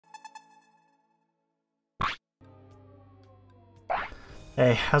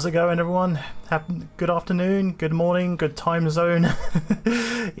Hey, how's it going, everyone? Good afternoon, good morning, good time zone.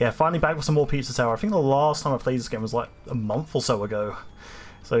 Yeah, finally back with some more Pizza Tower. I think the last time I played this game was like a month or so ago.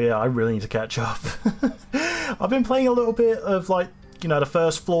 So yeah, I really need to catch up. I've been playing a little bit of, like, you know, the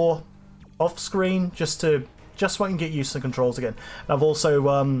first floor off screen just so I can get used to the controls again. And I've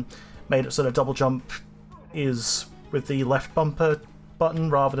also made it so the double jump is with the left bumper button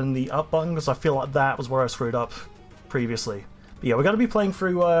rather than the up button, because I feel like that was where I screwed up previously. But yeah, we're going to be playing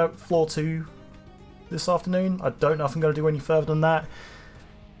through floor 2 this afternoon. I don't know if I'm going to do any further than that.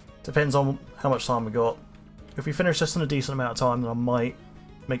 Depends on how much time we got. If we finish this in a decent amount of time, then I might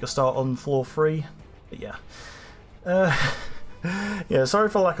make a start on floor 3. But yeah. Yeah, sorry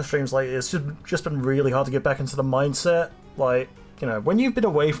for lack of streams lately. It's just been really hard to get back into the mindset. Like, you know, when you've been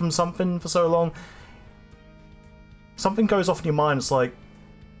away from something for so long, something goes off in your mind. It's like,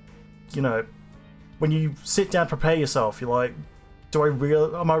 you know, when you sit down to prepare yourself, you're like,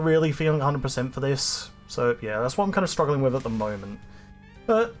 am I really feeling 100% for this? So yeah, that's what I'm kind of struggling with at the moment.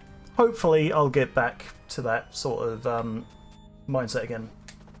 But hopefully I'll get back to that sort of mindset again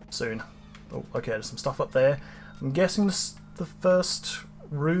soon. Oh, okay, there's some stuff up there. I'm guessing this is the first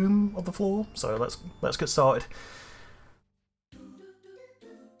room of the floor, so let's get started.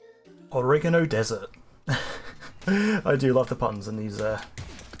 Oregano Desert. I do love the puns in these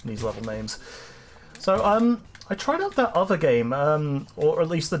level names. So I tried out that other game, or at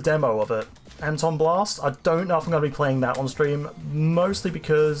least the demo of it, Anton Blast. I don't know if I'm going to be playing that on stream, mostly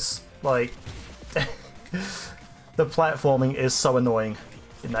because, like, the platforming is so annoying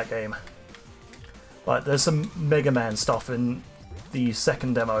in that game. Like, there's some Mega Man stuff in the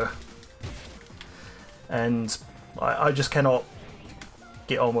second demo, and I just cannot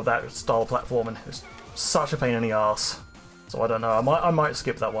get on with that style of platforming. It's such a pain in the arse. So I don't know, I might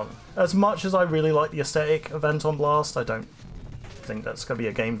skip that one. As much as I really like the aesthetic of Anton Blast, I don't think that's going to be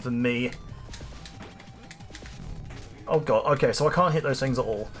a game for me. Oh god, okay, so I can't hit those things at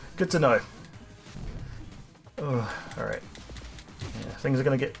all. Good to know. Oh, alright. Yeah, things are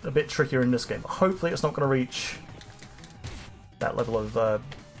going to get a bit trickier in this game. Hopefully it's not going to reach that level of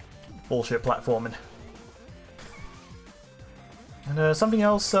bullshit platforming. And something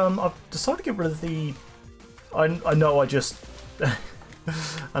else, I've decided to get rid of the... I know I just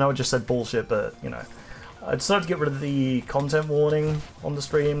said bullshit, but, you know, I decided to get rid of the content warning on the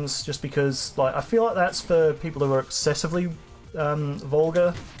streams just because, like, I feel like that's for people who are excessively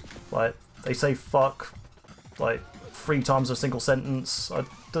vulgar. Like, they say fuck, like, 3 times a single sentence. I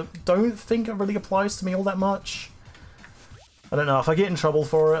don't think it really applies to me all that much. I don't know, if I get in trouble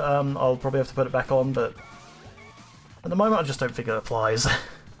for it, I'll probably have to put it back on, but at the moment I just don't think it applies.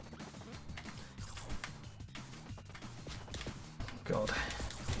 God.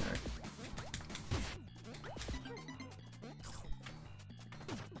 Right.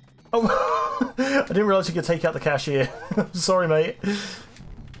 Oh! I didn't realise you could take out the cashier. Sorry, mate.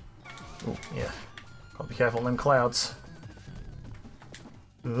 Oh, yeah. Gotta be careful on them clouds.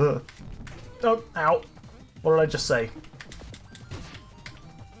 Ugh. Oh, ow. What did I just say?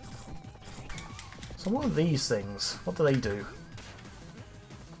 So what are these things? What do they do?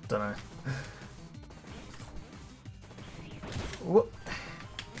 Don't know. Whoop.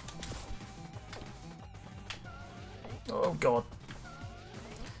 Oh god.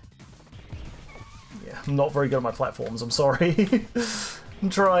 Yeah, I'm not very good at my platforms, I'm sorry. I'm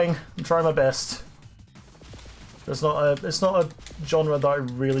trying my best. It's not a genre that I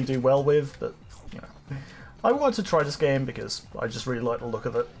really do well with, but you know. I wanted to try this game because I just really like the look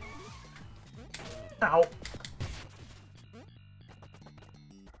of it. Ow.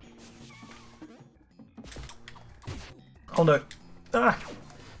 Oh no. Ah!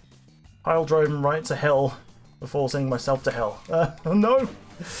 I'll drive him right to hell before sending myself to hell. Oh no!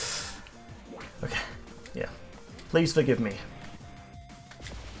 Okay, yeah. Please forgive me.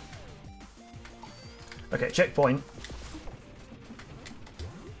 Okay, checkpoint.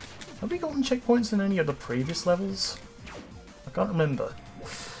 Have we gotten checkpoints in any of the previous levels? I can't remember.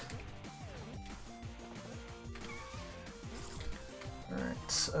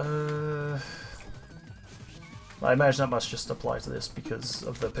 Alright, I imagine that must just apply to this because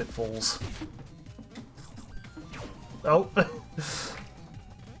of the pitfalls. Oh!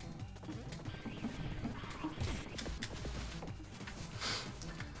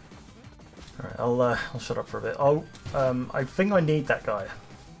 Alright, I'll shut up for a bit. Oh, I think I need that guy.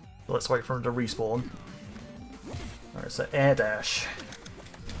 Let's wait for him to respawn. Alright, so air dash.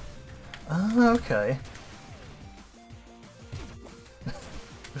 Ah, okay.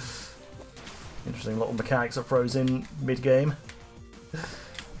 Interesting little mechanics that throws in mid-game.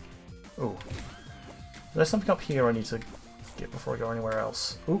 Oh. There's something up here I need to get before I go anywhere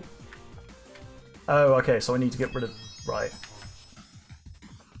else. Ooh. Oh, okay, so I need to get rid of... Right.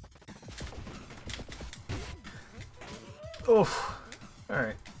 Oof.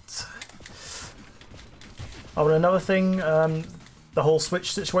 Alright. Oh, and another thing, the whole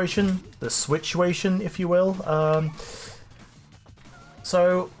Switch situation. The Switchation, if you will.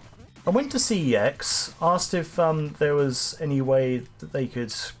 So, I went to CEX, asked if there was any way that they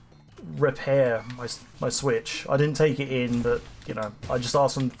could repair my Switch. I didn't take it in, but, you know, I just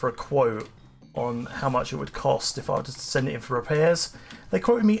asked them for a quote on how much it would cost if I were to send it in for repairs. They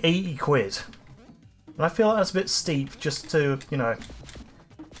quoted me 80 quid. And I feel like that's a bit steep just to, you know,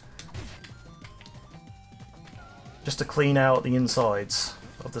 just to clean out the insides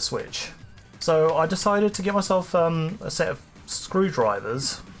of the Switch. So I decided to get myself a set of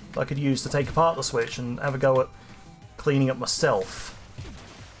screwdrivers that I could use to take apart the Switch and have a go at cleaning up myself.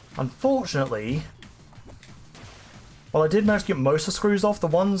 Unfortunately, well, I did manage to get most of the screws off. The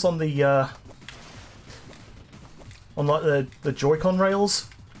ones on the on like the Joy-Con rails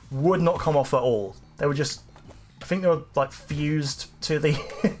would not come off at all. They were just, I think they were like fused to the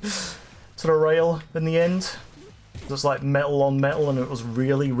to the rail in the end. It was like metal on metal, and it was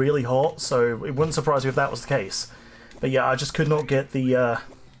really, really hot. So it wouldn't surprise me if that was the case. But yeah, I just could not get the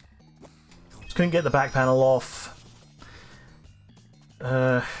just couldn't get the back panel off.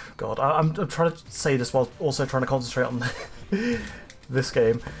 God, I'm trying to say this while also trying to concentrate on this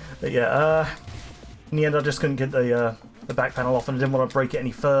game. But yeah, in the end I just couldn't get the back panel off, and I didn't want to break it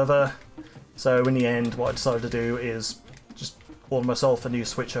any further. So in the end, what I decided to do is just order myself a new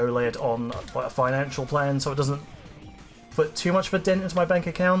Switch OLED on like a financial plan, so it doesn't put too much of a dent into my bank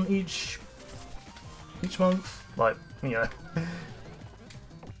account each month. Like, you know,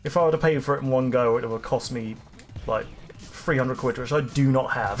 if I were to pay for it in one go, it would cost me like 300 quid, which I do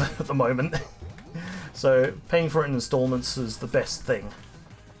not have at the moment. So paying for it in installments is the best thing.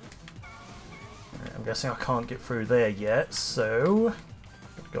 Right, I'm guessing I can't get through there yet, so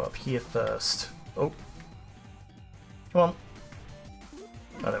I'll go up here first. Oh, come on.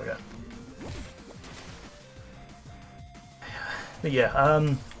 Oh, there we go. But yeah,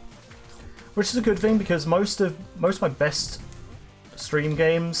 which is a good thing because most of my best stream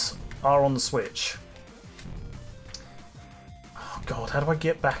games are on the Switch. Oh god, how do I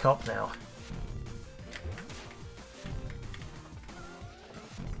get back up now?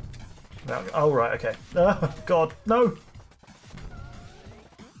 Oh right, okay. Oh god, no!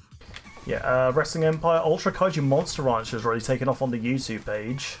 Yeah, Wrestling Empire Ultra Kaiju Monster Ranch has already taken off on the YouTube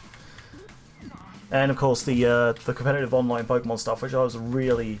page. And of course the competitive online Pokemon stuff, which I was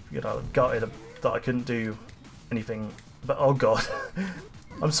really, you know, gutted that I couldn't do anything. But oh god,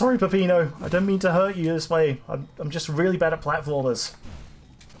 I'm sorry, Peppino. I don't mean to hurt you this way. I'm just really bad at platformers.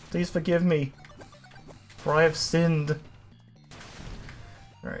 Please forgive me, for I have sinned.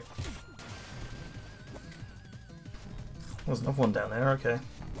 All right. There's another one down there. Okay.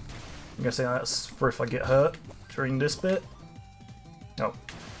 I'm guessing that's for if I get hurt during this bit. Oh.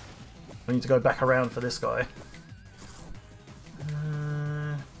 I need to go back around for this guy.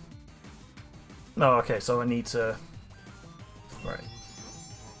 No, okay, so I need to... Right.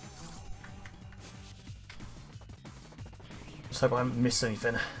 Just hope I haven't missed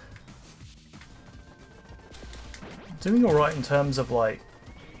anything. I'm doing alright in terms of like...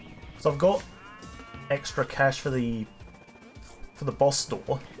 So I've got extra cash for the boss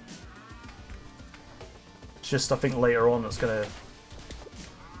store. It's just I think later on it's gonna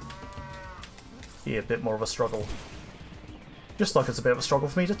be a bit more of a struggle. Just like it's a bit of a struggle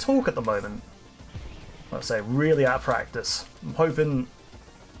for me to talk at the moment. Like I say, really out of practice. I'm hoping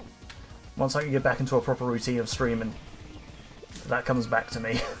once I can get back into a proper routine of streaming, that comes back to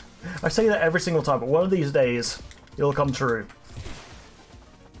me. I say that every single time, but one of these days, it'll come true.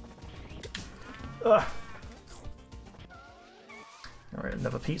 Ugh. Alright,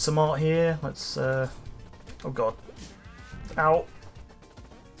 another Pizza Mart here. Let's, oh god. Ow.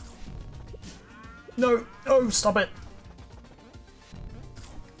 No! No! Stop it!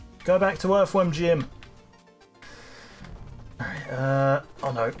 Go back to Earthworm Jim. Alright,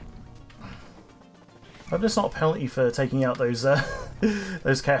 oh no. I hope that's not a penalty for taking out those,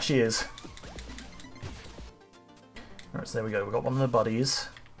 those cashiers. Alright, so there we go. We've got one of the buddies.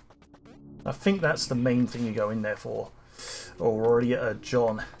 I think that's the main thing you go in there for. Oh, we're already at a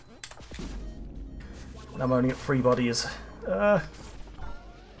John. And I'm only at 3 buddies.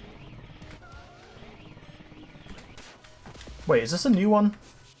 Wait, is this a new one?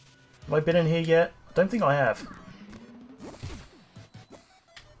 Have I been in here yet? I don't think I have.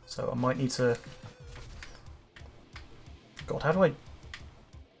 So I might need to... God, how do I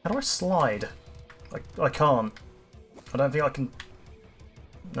slide? I can't. I don't think I can...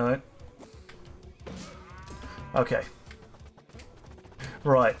 No. Okay.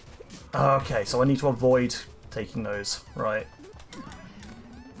 Right. Okay, so I need to avoid taking those. Right.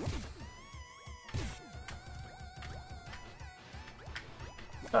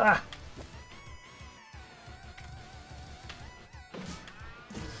 Ah!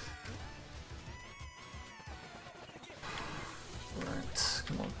 Right,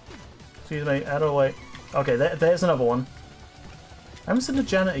 come on. Excuse me, out of the way. Okay, there's another one. I haven't seen the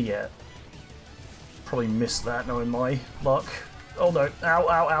janitor yet. Probably missed that knowing my luck. Oh no, ow,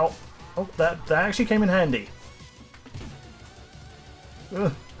 ow, ow. Oh, that actually came in handy.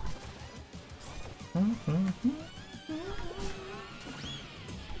 Ugh.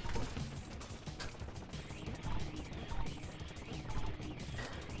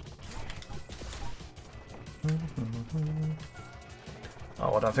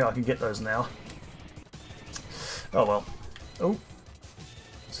 Oh, I don't think I can get those now. Oh well. Oh.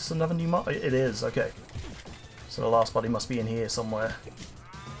 Is this another new mod? It is, okay. So the last body must be in here somewhere.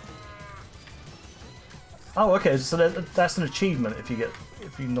 Oh, okay, so that's an achievement if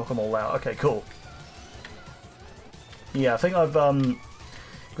you knock them all out. Okay, cool. Yeah, I think I've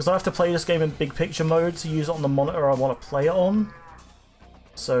because I have to play this game in big picture mode to use it on the monitor I want to play it on.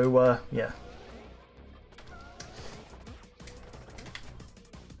 So yeah.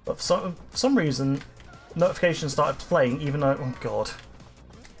 But for some reason, notifications started playing even though... Oh god.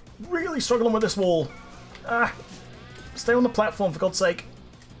 Really struggling with this wall. Ah! Stay on the platform for God's sake.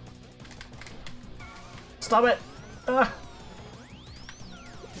 Stop it! Ah!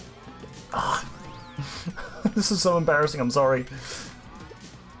 Ah! This is so embarrassing, I'm sorry.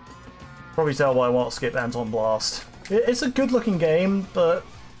 Probably tell why I want to skip Anton Blast. It's a good looking game, but...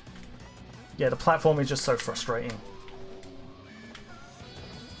 yeah, the platform is just so frustrating.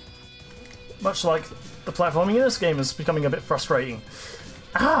 Much like the platforming in this game is becoming a bit frustrating.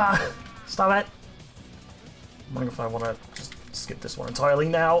 Ah! Stop it! I'm wondering if I want to just skip this one entirely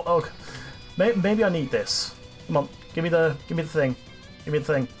now. Oh, maybe I need this. Come on, give me the thing. Give me the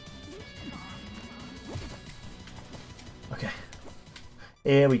thing. Okay.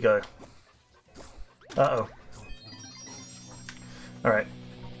 Here we go. Uh-oh. Alright.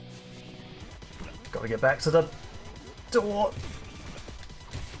 Gotta get back to the door.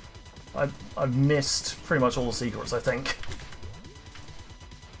 I've missed pretty much all the secrets, I think.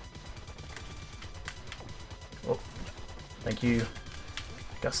 Oh, thank you,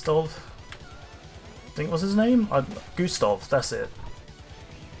 Gustav. I think was his name? Gustav, that's it.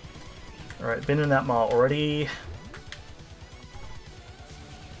 Alright, been in that mart already.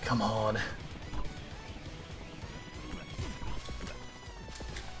 Come on.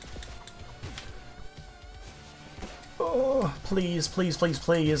 Oh, please, please, please,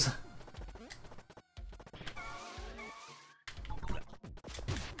 please.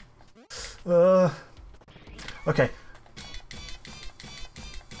 Okay.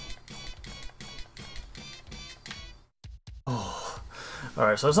 Oh.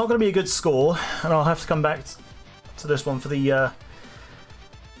 Alright, so it's not going to be a good score, and I'll have to come back to this one for the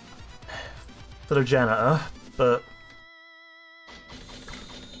janitor, but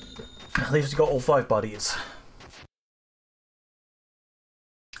at least we got all 5 buddies.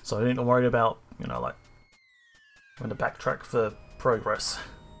 So I didn't worry about, you know, like, having to backtrack for progress.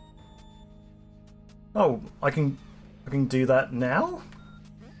 Oh, I can do that now?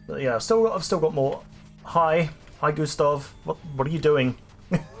 But yeah, I've still got more. Hi, Gustav. What are you doing?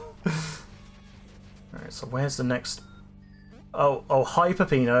 Alright, so where's the next? Oh, hi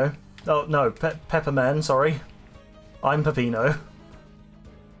Peppino. Oh no, Pepperman. Sorry, I'm Peppino.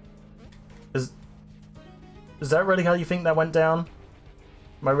 Is that really how you think that went down?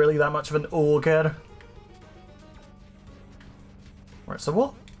 Am I really that much of an ogre? Right, so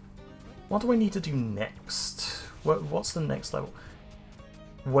what do I need to do next? What's the next level?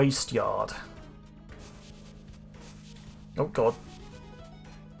 Wasteyard. Oh god.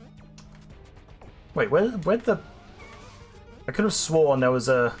 Wait, where'd the... I could have sworn there was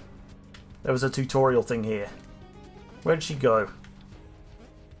a tutorial thing here. Where'd she go?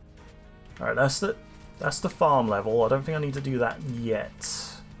 Alright, that's the farm level. I don't think I need to do that yet.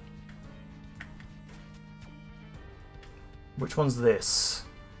 Which one's this?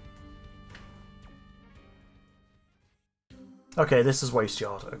 Okay, this is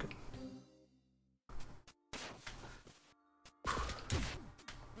Wasteyard. Okay.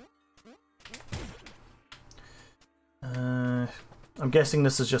 I'm guessing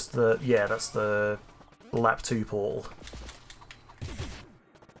this is just the... yeah, that's the lap 2 portal.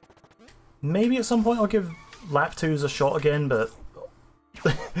 Maybe at some point I'll give lap 2s a shot again, but...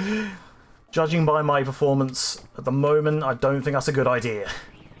 Judging by my performance at the moment, I don't think that's a good idea.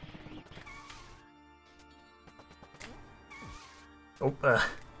 Oh,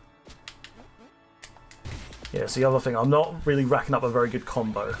 yeah, it's the other thing. I'm not really racking up a very good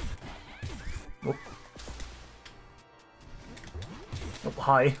combo. Oh, oh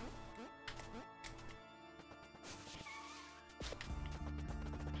hi.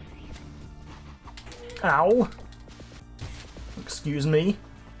 Ow! Excuse me.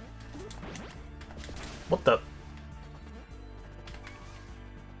 What the?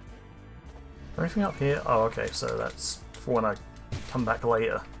 Anything up here? Oh, okay, so that's for when I come back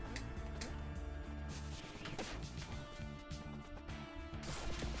later.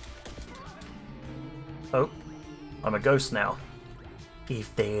 Oh, I'm a ghost now.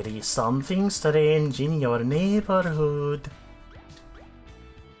 If there is something strange in your neighborhood.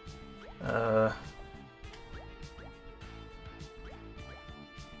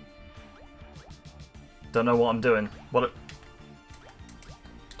 Don't know what I'm doing. What?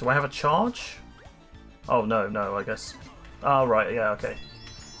 Do I have a charge? Oh, no, no, I guess. Oh, right, yeah, okay.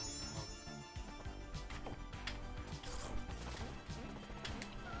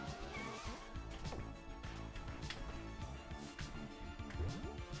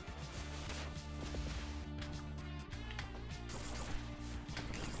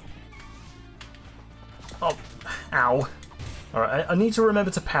 Oh, ow. Alright, I need to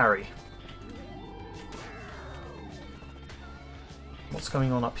remember to parry. What's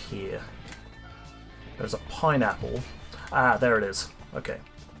going on up here? There's a pineapple. Ah, there it is. Okay.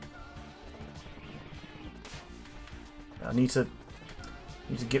 I need to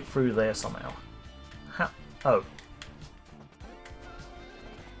get through there somehow. How? Oh.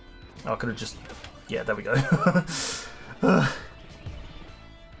 Oh, I could have just... Yeah, there we go.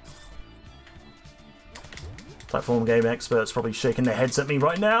 Platform game experts probably shaking their heads at me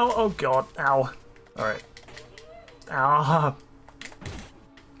right now. Oh god, ow. Alright. Ah.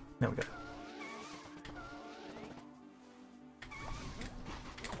 There we go.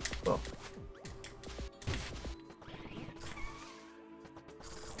 Well.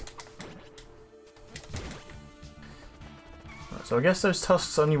 Right, so I guess those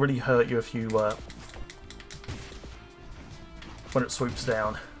tusks only really hurt you if you, when it swoops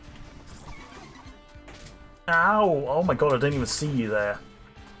down. Ow! Oh my god, I didn't even see you there.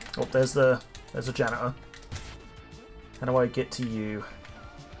 Oh, there's a janitor. How do I get to you?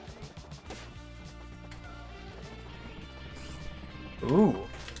 Ooh.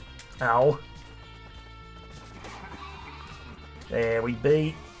 Ow. There we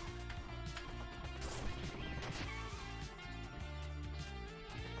be.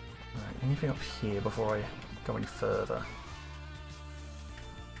 Right, anything up here before I go any further?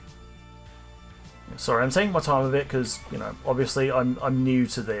 Sorry, I'm taking my time a bit because, you know, obviously I'm new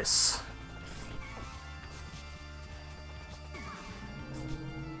to this.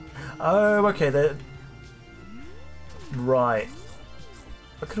 Oh, okay, right.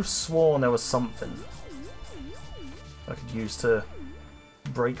 I could have sworn there was something I could use to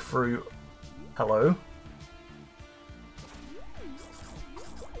break through. Hello?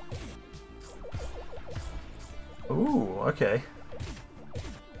 Ooh, okay.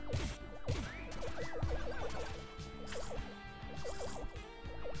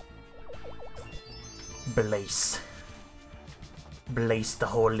 Blaze. Blaze the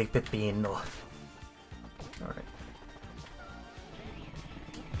holy pepino. Alright.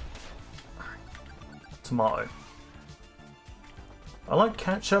 Tomato. I like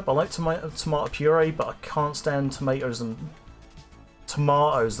ketchup, I like tomato puree, but I can't stand tomatoes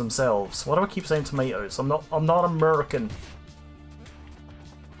themselves. Why do I keep saying tomatoes? I'm not American.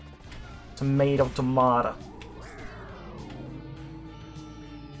 Tomato.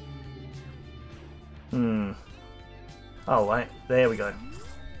 Oh, wait, there we go.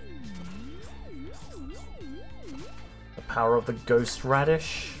 The power of the ghost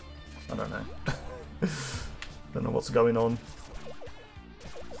radish? I don't know. Don't know what's going on.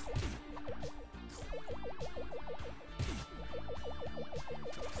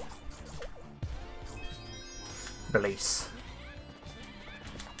 Release.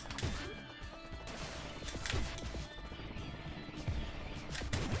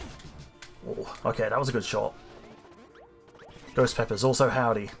 Oh, okay, that was a good shot. Ghost peppers, also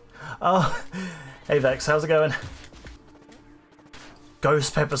howdy. Oh, hey Vex, how's it going?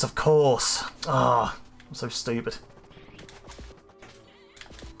 Ghost peppers, of course. Ah, oh, I'm so stupid.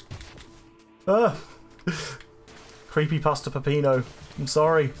 Ah, creepy pasta pepino. I'm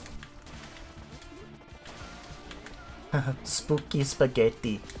sorry. Spooky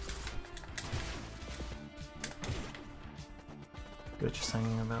spaghetti. Good, just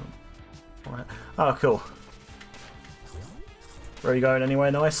hanging about. Alright. Oh, cool. Where are you going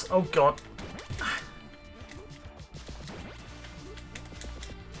anywhere nice? Oh, God.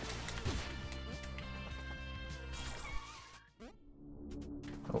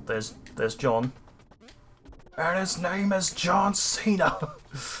 Oh, there's John. And his name is John Cena.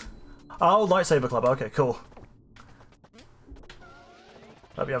 Oh, lightsaber club. Okay, cool.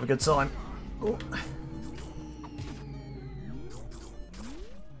 Hope you have a good time. Ooh.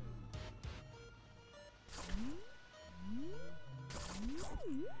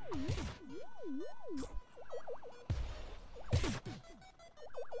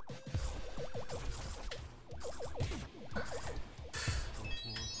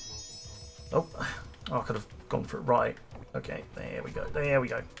 Oh, I could have gone for it right. Okay, there we go. There we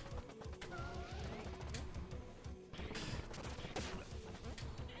go.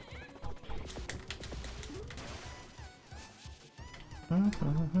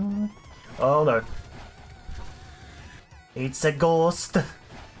 Oh no. It's a ghost.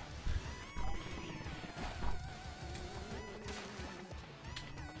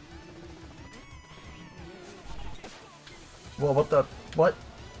 Whoa, what the? What?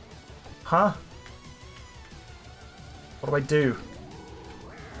 Huh? What do I do?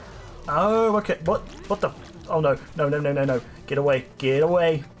 Oh, okay. What? What the? Oh no. No, no, no, no, no. Get away. Get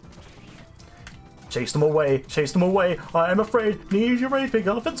away. Chase them away. Chase them away. I am afraid. Need your rage big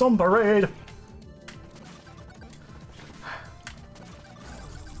elephants on parade.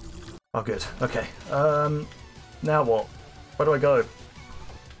 Oh, good. Okay. Now what? Where do I go?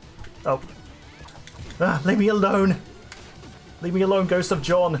 Oh. Ah, leave me alone. Leave me alone, Ghost of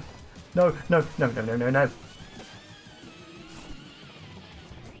John. No, no, no, no, no, no, no.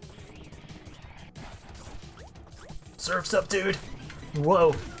 Surf's up, dude.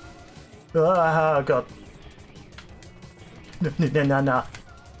 Whoa. Ah, God. No, no, no, no, no.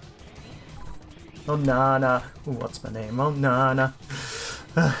 Oh, Nana. Ooh, what's my name? Oh, Nana.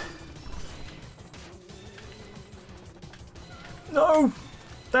 No!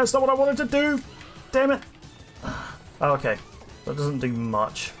 That's not what I wanted to do! Damn it! Oh, okay. That doesn't do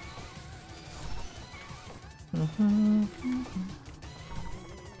much.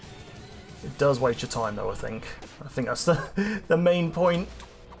 It does waste your time, though, I think. I think that's the main point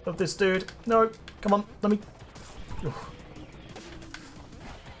of this dude. No, come on, let me... Oof.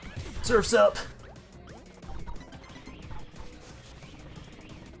 Surf's up!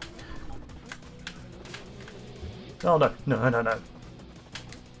 Oh, no, no, no, no.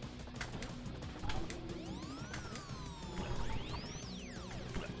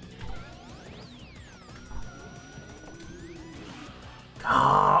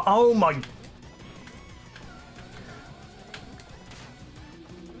 Ah, oh my...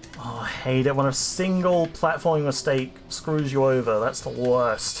 Oh, I hate it when a single platforming mistake screws you over. That's the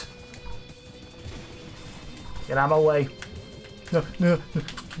worst. Get out of my way. No, no,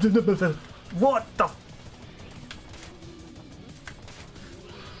 no. What the...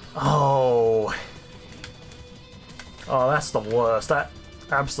 Oh. Oh, that's the worst. That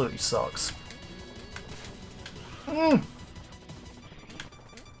absolutely sucks.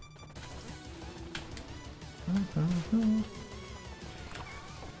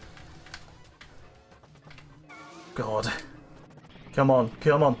 God. Come on,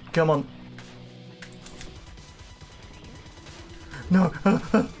 come on, come on. No.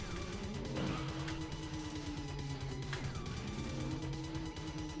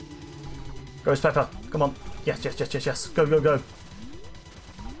 Ghost Pepper, come on. Yes, yes, yes, yes, yes. Go, go, go.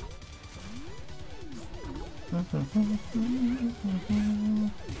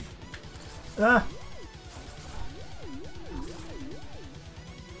 Ah.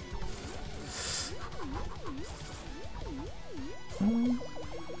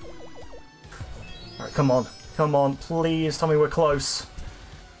 Alright, come on. Come on, please tell me we're close.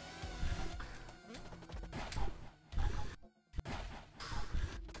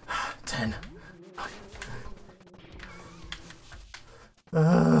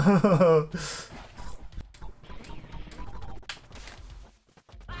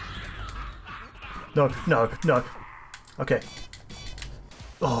 No, no, no. Okay.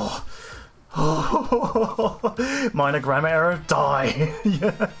 Oh. Oh. Minor grammar error. Die.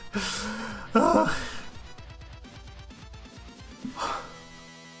 Yeah.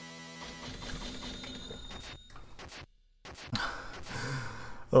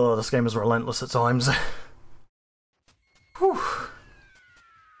 Oh, this game is relentless at times. Whew.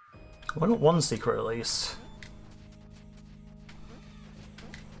 Well, I got one secret at least.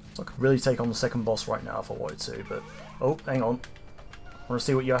 So I could really take on the second boss right now if I wanted to, but... Oh, hang on. I want to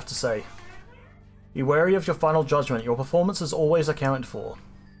see what you have to say. Be wary of your final judgment. Your performance is always accounted for.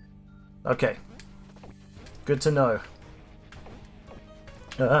 Okay. Good to know.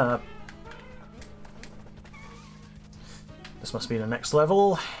 This must be the next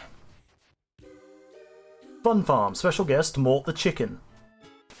level. Fun Farm, special guest Mort the Chicken.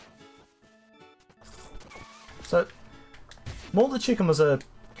 So, Mort the Chicken was a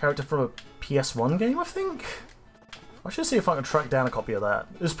character from a PS1 game, I think? I should see if I can track down a copy of that.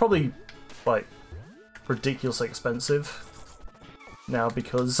 It's probably, like, ridiculously expensive now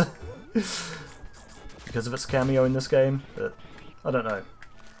because because of its cameo in this game, but I don't know.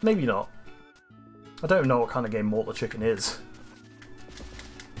 Maybe not. I don't even know what kind of game Mort the Chicken is.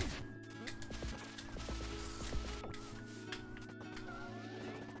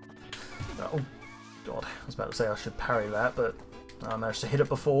 Oh, God. I was about to say I should parry that, but I managed to hit it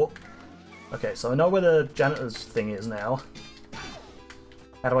before. Okay, so I know where the janitor's thing is now.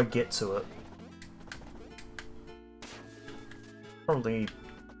 How do I get to it? Probably...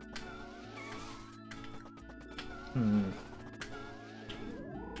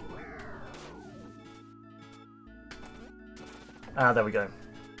 Ah, there we go.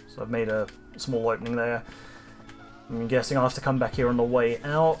 So I've made a small opening there. I'm guessing I'll have to come back here on the way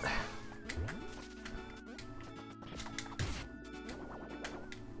out.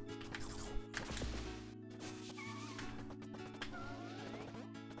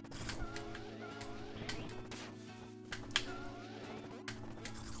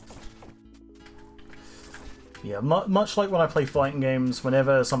 Yeah, much like when I play fighting games,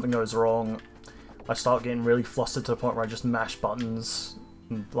 whenever something goes wrong, I start getting really flustered to the point where I just mash buttons,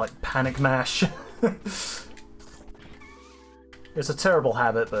 and, like, panic mash. It's a terrible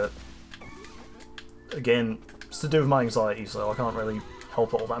habit, but again, it's to do with my anxiety, so I can't really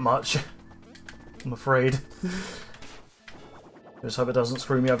help it all that much, I'm afraid. I just hope it doesn't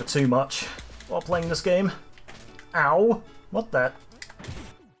screw me over too much while playing this game. Ow! What that?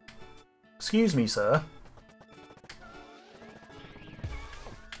 Excuse me, sir.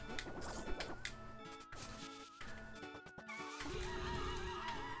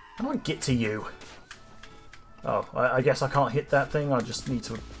 How do I get to you? Oh, I guess I can't hit that thing, I just need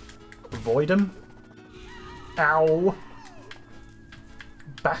to avoid him. Ow!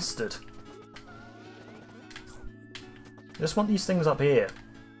 Bastard. I just want these things up here.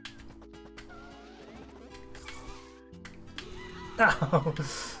 Ow!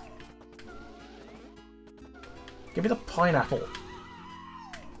 Give me the pineapple.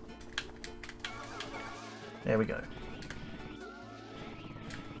 There we go.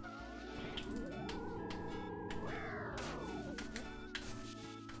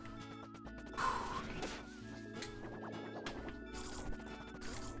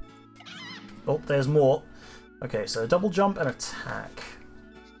 Oh, there's more. Okay, so double jump and attack.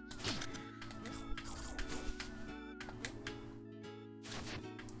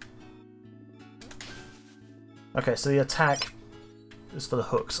 Okay, so the attack is for the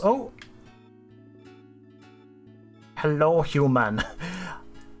hooks. Oh! Hello, human.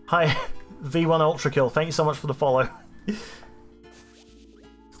 Hi, V1 Ultra Kill. Thank you so much for the follow.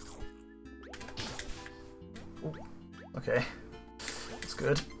 Ooh, okay, that's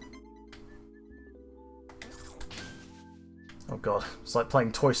good. Oh god, it's like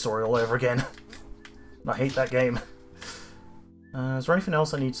playing Toy Story all over again. I hate that game. Is there anything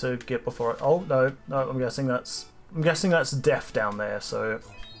else I need to get before I... Oh, no, no, I'm guessing that's death down there, so...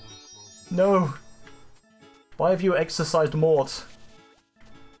 No! Why have you exercised Mort?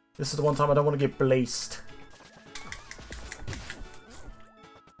 This is the one time I don't want to get blazed.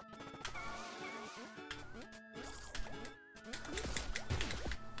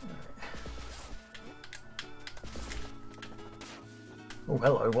 Oh,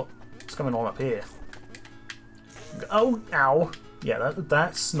 hello, what's going on up here? Oh, ow! Yeah,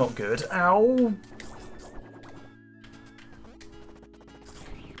 that's not good. Ow!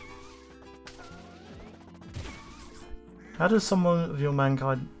 How does someone of your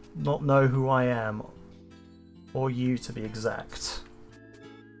mankind not know who I am? Or you, to be exact?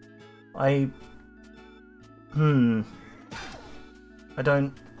 I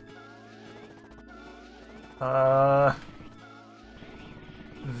don't...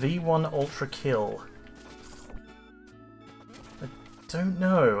 V1 Ultra Kill. I don't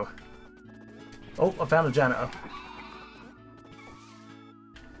know. Oh, I found a janitor.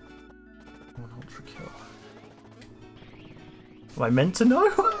 V1 Ultra Kill. Am I meant to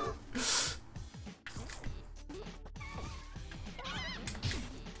know?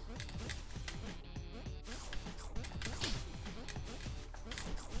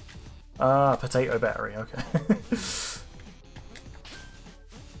 Ah, potato battery, okay.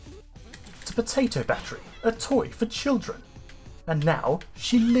 It's a potato battery, a toy for children. And now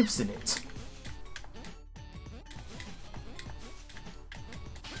she lives in it.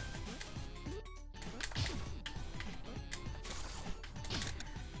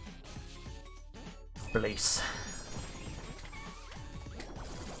 Release.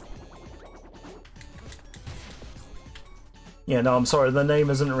 Yeah, no, I'm sorry, the name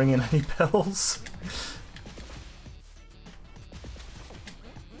isn't ringing any bells.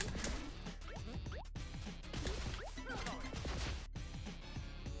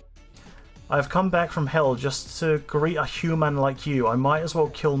 I've come back from hell just to greet a human like you. I might as well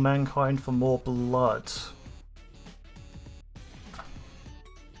kill mankind for more blood.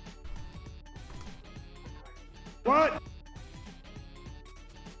 What?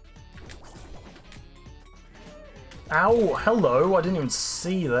 Ow, hello, I didn't even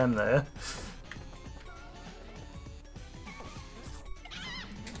see them there.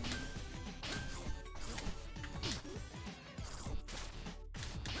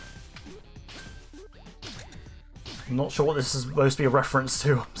 I'm not sure what this is supposed to be a reference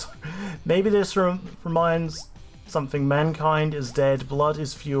to. I'm sorry. Maybe this reminds something. Mankind is dead, blood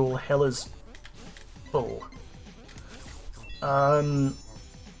is fuel, hell is full.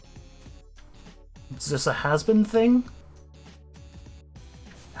 Is this a has-been thing?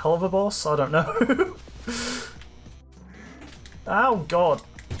 Hell of a boss? I don't know. Oh god.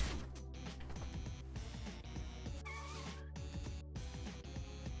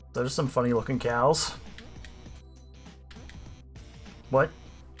 Those are some funny looking cows. What?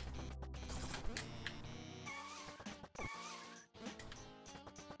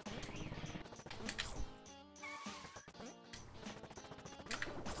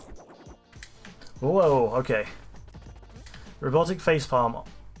 Whoa, okay. Robotic facepalm.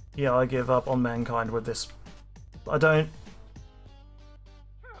 Yeah, I give up on mankind with this. I don't...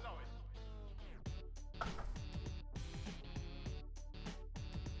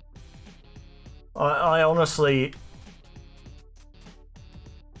 I honestly...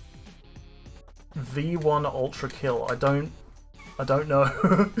 V1 Ultra Kill. I don't know.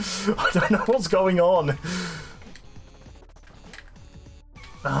 I don't know what's going on.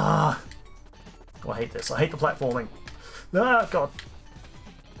 Ah. Oh, I hate this. I hate the platforming. Ah, god.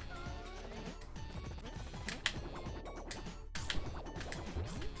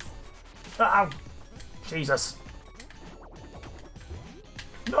 Ow! Jesus.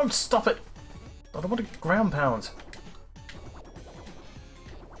 No, stop it! I don't want to ground pound.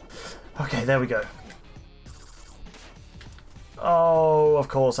 Okay, there we go. Oh, of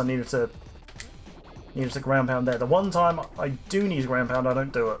course, I needed to ground pound there. The one time I do need to ground pound, I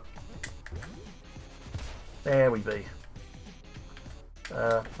don't do it. There we be.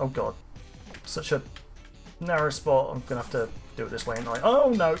 Oh god. Such a narrow spot. I'm gonna have to do it this way, ain't I? Oh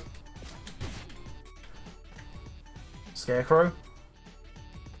no! Scarecrow?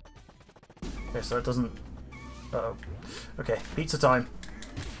 Okay, so it doesn't... Uh-oh. Okay, pizza time.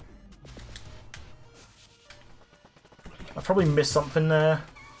 I probably missed something there.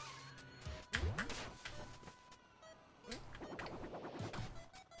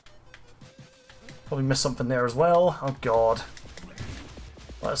 Probably missed something there as well. Oh god.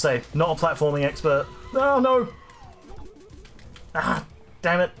 Like I say, not a platforming expert. Oh no! Ah,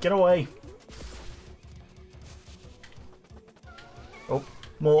 damn it, get away. Oh,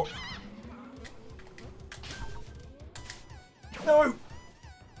 more. No!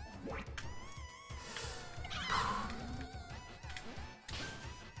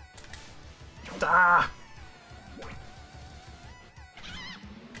 Ah!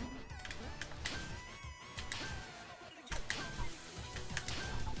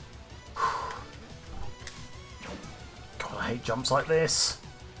 God, I hate jumps like this.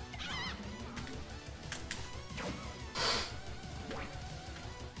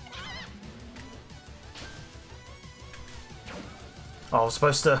 Oh, I was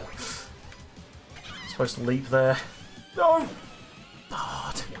supposed to leap there. No!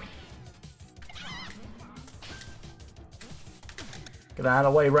 God. Get out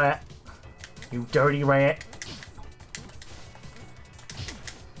of the way, rat. You dirty rat.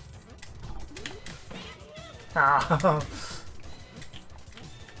 Ah.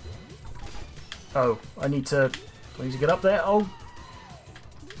 Oh, I need to get up there. Oh.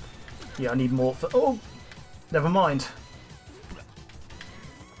 Yeah, I need more for... Oh! Never mind.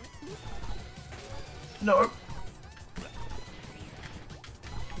 No!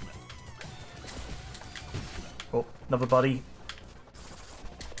 Oh, another buddy.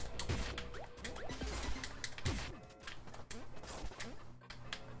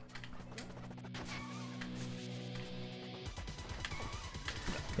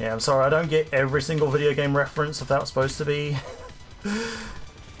 Yeah, I'm sorry, I don't get every single video game reference if that was supposed to be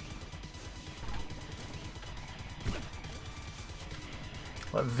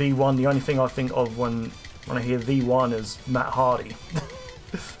Like V1, the only thing I think of when I hear V1 is Matt Hardy.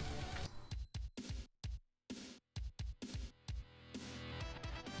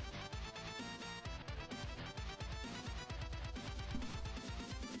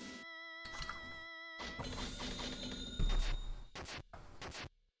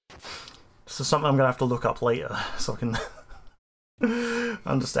 This is something I'm going to have to look up later so I can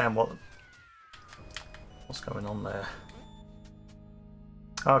understand what's going on there.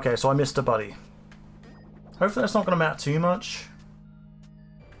 Okay, so I missed a buddy. Hopefully that's not going to matter too much.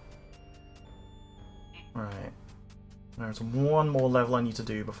 Right. There's one more level I need to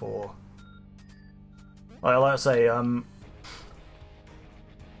do before... Like I say,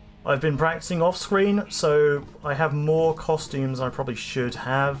 I've been practicing off screen, so I have more costumes than I probably should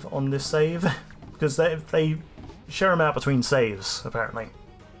have on this save. Because they share them out between saves, apparently.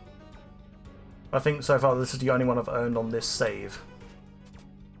 I think so far this is the only one I've earned on this save.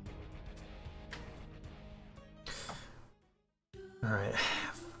 Alright.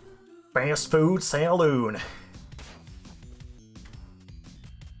 Fastfood Saloon.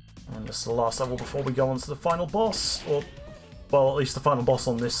 And this is the last level before we go on to the final boss. Or, well, at least the final boss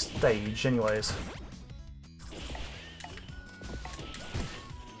on this stage, anyways.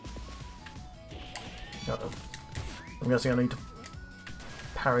 Uh-oh. I'm guessing I need to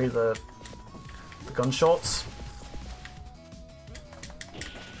parry the gunshots.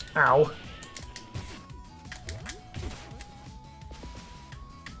 Ow.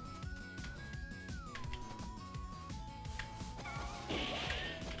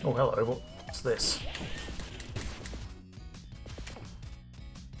 Oh, hello, what's this?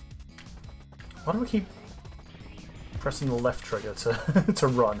 Why do I keep pressing the left trigger to to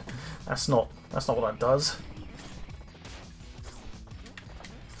run? That's not what that does.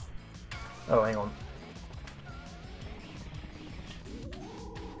 Oh, hang on.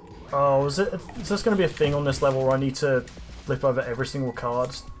 Oh, is this going to be a thing on this level where I need to flip over every single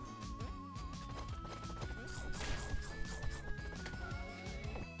card?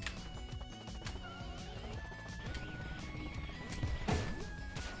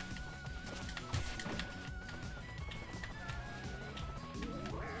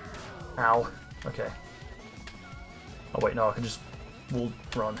 Ow. Okay. Oh wait, no, I can just wall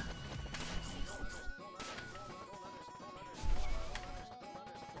run.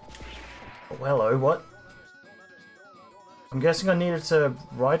 Oh, hello, what? I'm guessing I needed to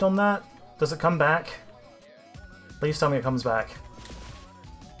ride on that? Does it come back? Please tell me it comes back.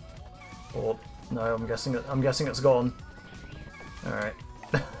 Or no, I'm guessing it's gone. Alright.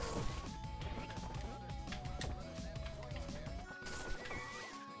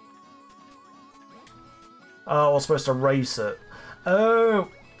 Oh, I was supposed to race it. Oh!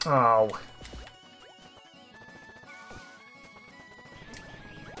 Oh.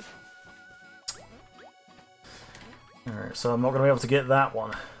 Alright, so I'm not going to be able to get that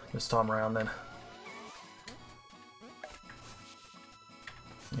one this time around then.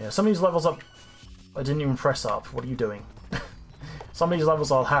 Yeah, some of these levels up... I didn't even press up. What are you doing? Some of these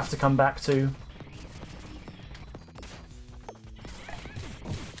levels I'll have to come back to.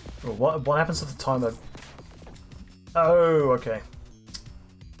 Oh, what happens at the time of... Oh, okay.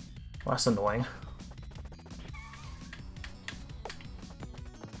 Well, that's annoying.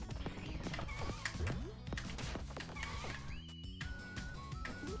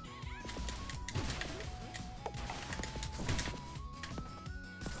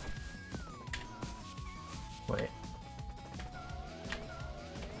 Wait.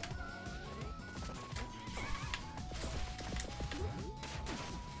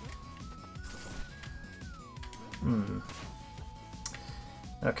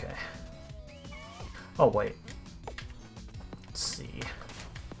 Okay. Oh, wait. Let's see.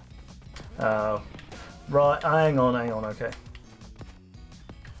 Right, hang on, okay.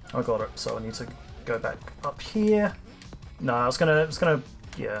 I got it, so I need to go back up here. No, it's gonna,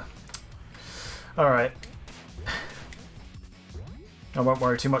 yeah. Alright. I won't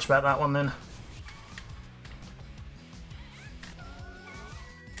worry too much about that one then.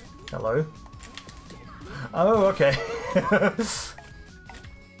 Hello? Oh, okay.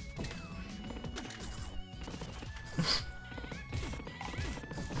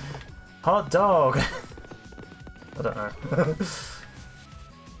 Hot dog! I don't know.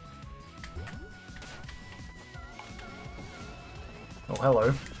 Oh,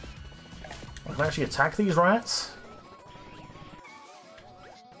 hello. I can actually attack these rats?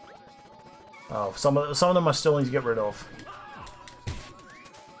 Oh, some of them I still need to get rid of.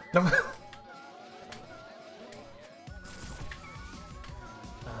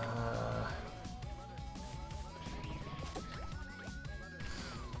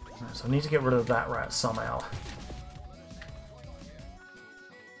 So I need to get rid of that rat somehow.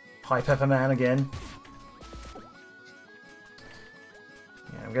 Hi, Pepper Man again.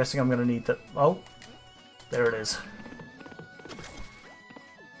 Yeah, I'm guessing I'm going to need that. Oh, there it is.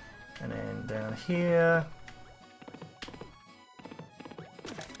 And then down here.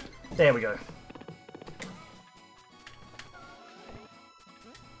 There we go.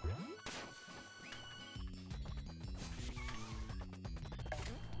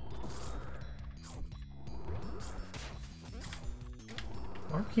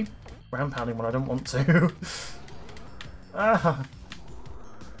 Why do I keep ground pounding when I don't want to? Ah!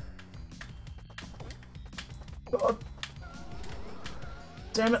 God.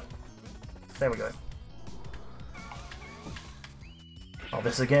 Damn it! There we go. Oh,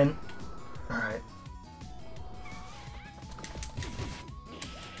 this again. Alright.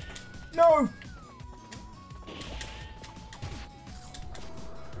 No!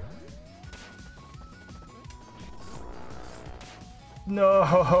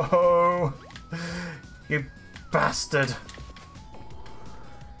 No! You bastard!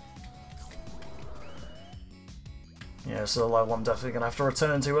 Yeah, so level I'm definitely gonna have to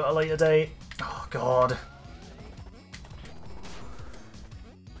return to at a later date. Oh god.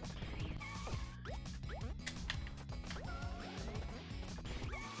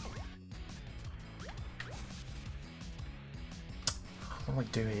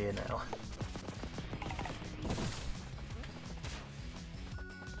 What do I do here now?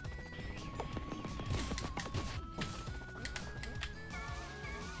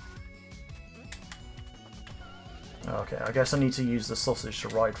 Okay, I guess I need to use the sausage to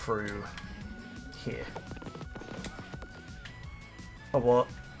ride through here. Oh, what?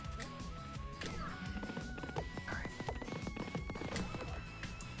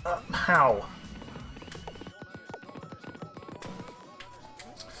 How?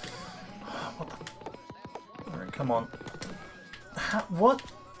 What the... Alright, come on. How, what?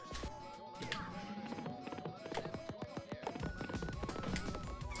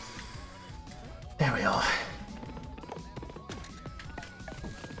 There we are.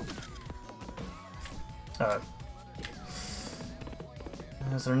 Oh.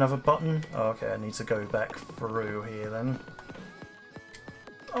 Is there another button? Oh, okay, I need to go back through here then.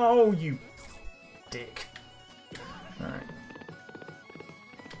 Oh, you dick. Alright.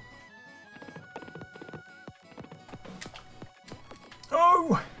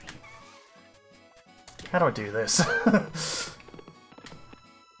 Oh! How do I do this?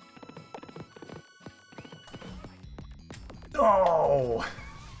 Oh!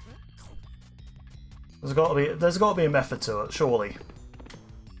 There's got to be a method to it, surely.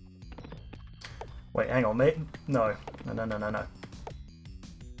 Wait, hang on, mate. No. No.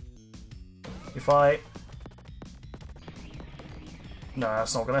 If I... No,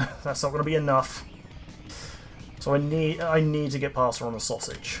 that's not gonna be enough. So I need to get past her on the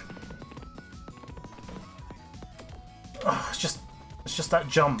sausage. Oh, it's just that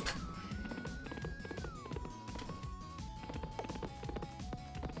jump.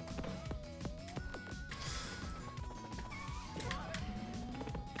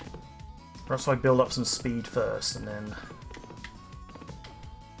 Perhaps I build up some speed first and then...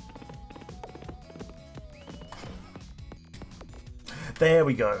 There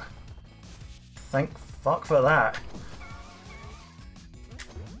we go. Thank fuck for that.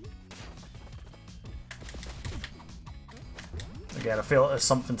 Again, I feel like there's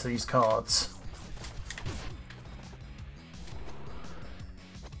something to these cards.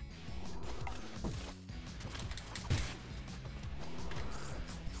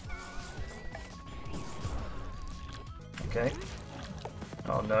 Okay.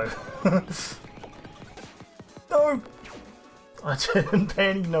 Oh no. No! I didn't pay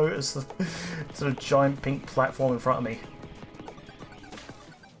any notice to the giant pink platform in front of me.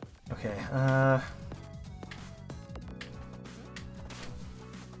 Okay, oh.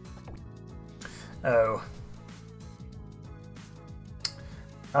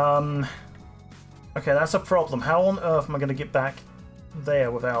 Okay, that's a problem. How on earth am I going to get back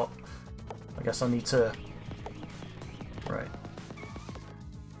there without... I guess I need to... Right.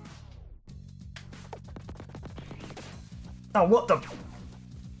 Oh, what the...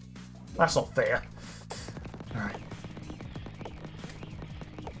 That's not fair. Alright.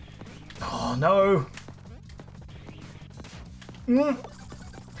 Oh, no!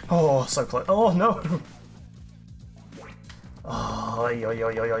 Oh, so close. Oh, no! Oh, oi, oi,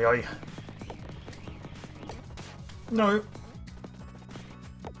 oi, oi, oi. No!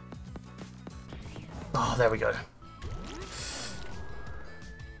 Oh, there we go.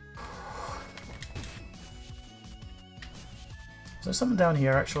 Is there something down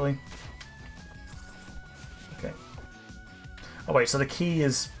here, actually? Okay. Oh wait, so the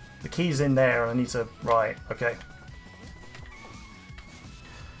key's in there, and I need to... Right, okay.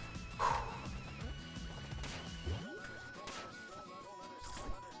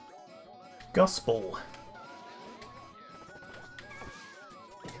 Gospel.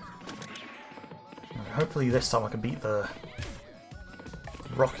 Hopefully this time I can beat the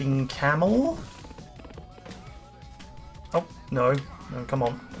rocking camel. Oh, no. No, come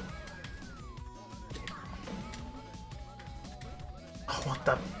on. Oh, what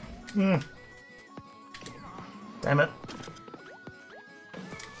the... Damn it.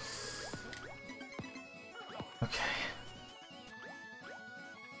 Okay.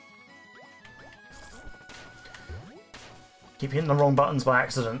 Keep hitting the wrong buttons by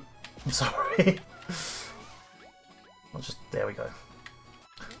accident. I'm sorry. I'll just... There we go.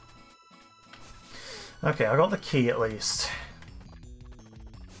 Okay, I got the key at least.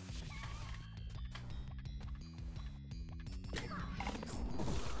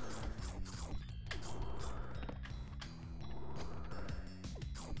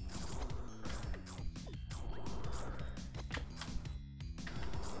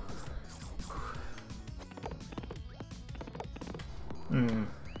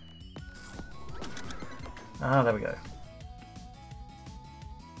 Ah, there we go.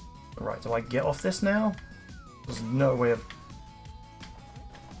 Right, do I get off this now? There's no way of...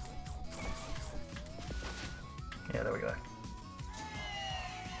 Yeah, there we go.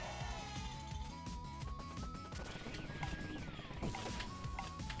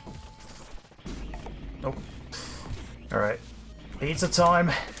 Nope. Alright. Pizza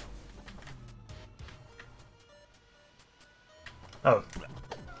time! Oh.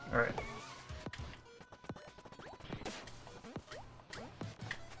 Alright.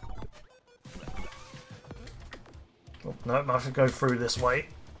 Oh, no, I have to go through this way.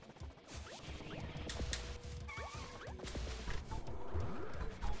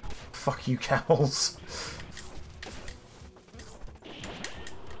 Fuck you, camels.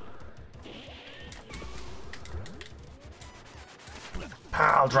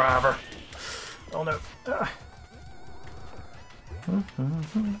 Pile driver. Oh no.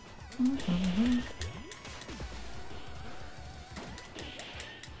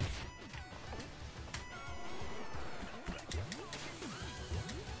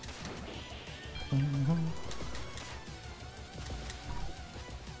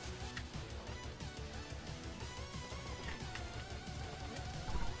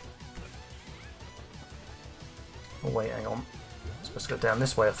 Oh wait, hang on. I'm supposed to go down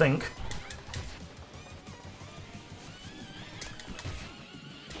this way, I think.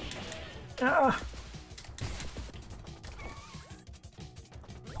 Ah!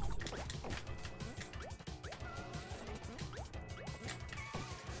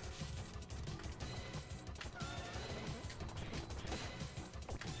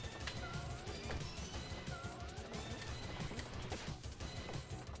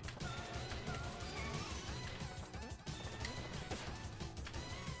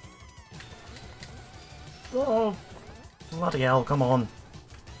 Oh, bloody hell, come on.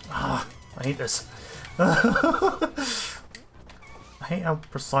 Ah, I hate this. I hate how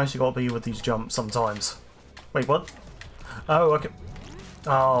precise you gotta be with these jumps sometimes. Wait, what? Oh, okay.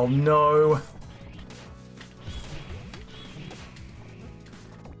 Oh, no.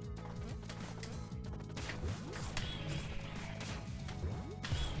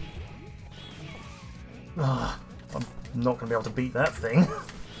 Ah, I'm not gonna be able to beat that thing.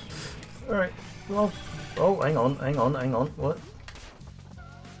 Alright, well... Oh, hang on. What?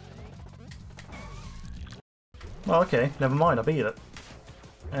 Oh, okay, never mind, I beat it.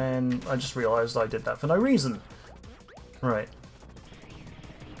 And I just realised I did that for no reason. Right.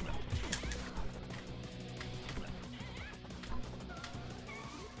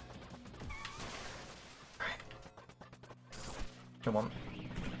 Come on.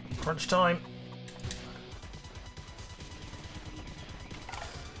 Crunch time.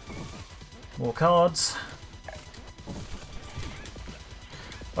 More cards.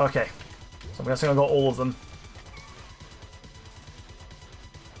 Okay. So I'm guessing I got all of them.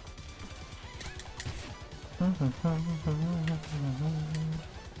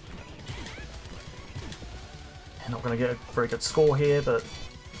 Not going to get a very good score here, but...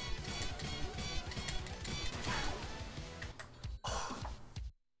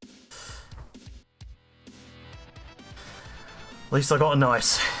 At least I got a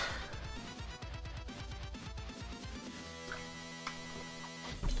nice.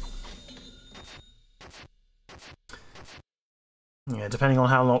 Yeah, depending on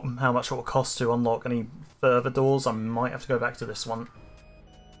how much it will cost to unlock any further doors, I might have to go back to this one.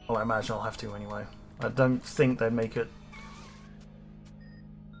 Well, I imagine I'll have to anyway. I don't think they'd make it...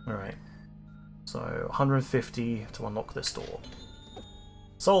 Alright. So, 150 to unlock this door.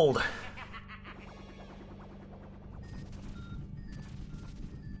 Sold!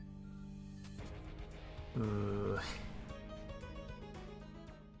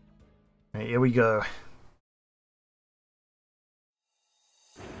 Right, here we go.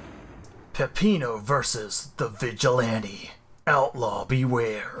 Peppino versus the Vigilante. Outlaw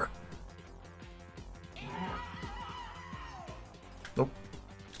beware. Oh.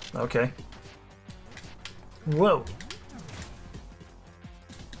 Okay. Whoa.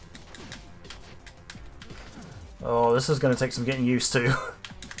 Oh, this is going to take some getting used to.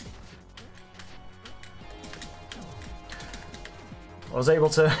 I was able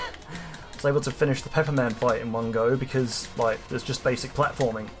to finish the Pepperman fight in one go because, like, there's just basic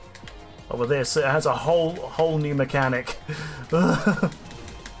platforming. But with this, it has a whole new mechanic. Oh,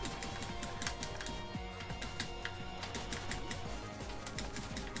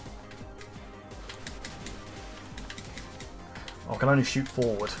 I can only shoot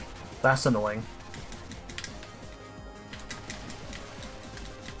forward. That's annoying.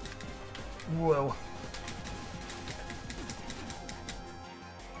 Whoa.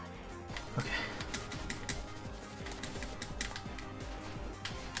 Okay.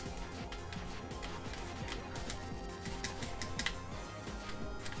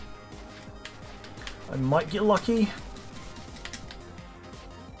 I might get lucky.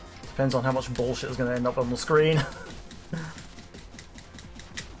 Depends on how much bullshit is going to end up on the screen.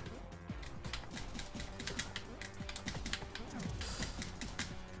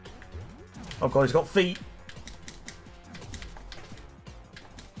 Oh god, he's got feet.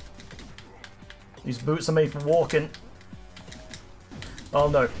 These boots are made for walking. Oh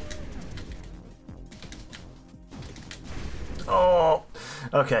no. Oh!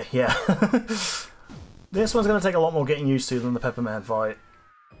 Okay, yeah. This one's going to take a lot more getting used to than the Pepperman fight.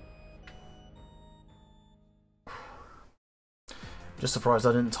 Just surprised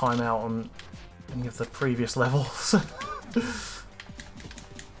I didn't time out on any of the previous levels.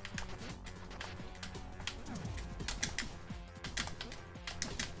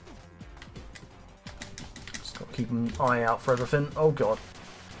 Just got to keep an eye out for everything. Oh god.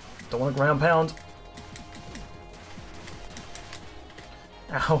 Don't want a ground pound.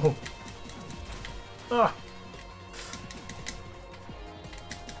 Ow. Ah.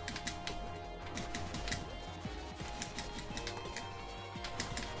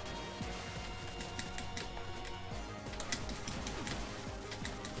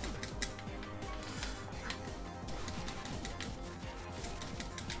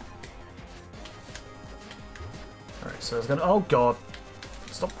 Alright, so it's gonna... Oh god!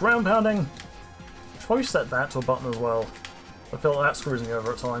 Stop ground pounding! Should probably set that to a button as well. I feel like that screws me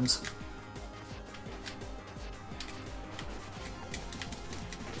over at times.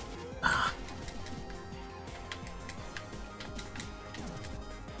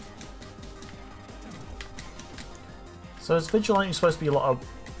 So is Vigilante supposed to be like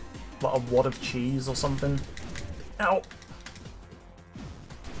a wad of cheese or something? Ow!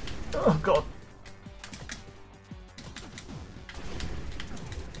 Oh god!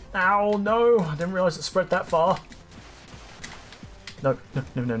 Ow, no! I didn't realise it spread that far. No, no,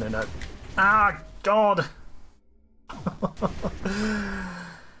 no, no, no, no. Ah, god!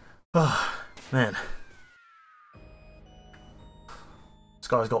 Oh, man. This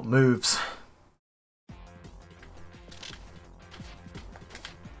guy's got moves.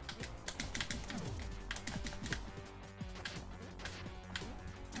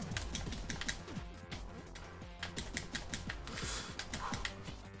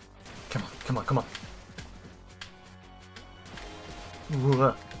 Come on, come on, come on. Ooh,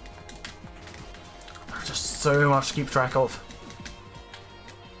 there's just so much to keep track of.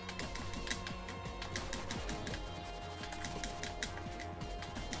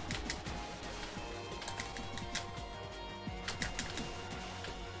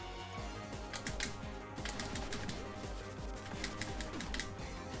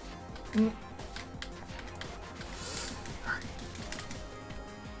 Mm.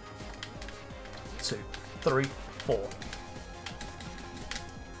 2, 3, 4.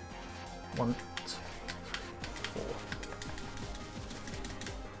 1, 2, 4.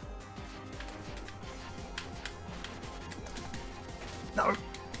 No.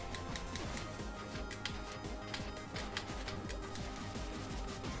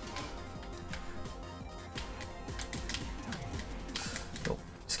 Oh,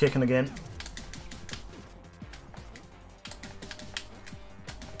 he's kicking again.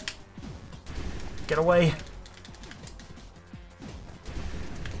 Get away.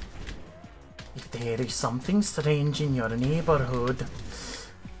 If there is something strange in your neighborhood.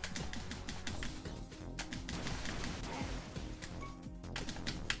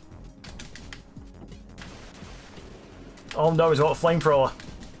 Oh no, he's got a flamethrower.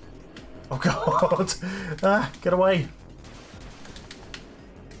 Oh god. Ah, get away.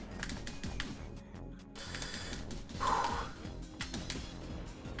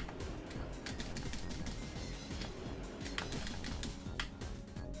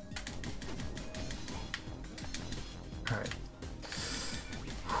 Alright.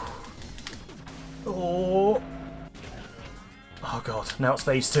 Oh. Oh god, now it's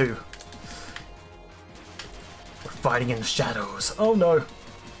phase 2. We're fighting in the shadows. Oh no.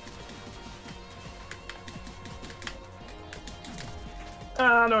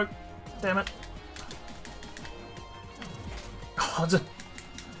 Ah, no. Damn it. God.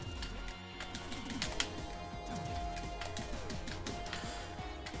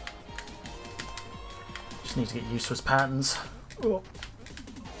 Just need to get used to his patterns. Oh.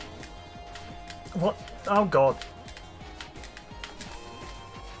 What? Oh god.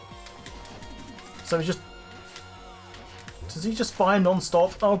 So he just... Does he just fire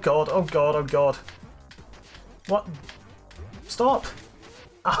non-stop? Oh god, oh god, oh god. What? Stop!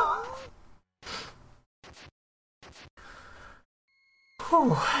 Ah.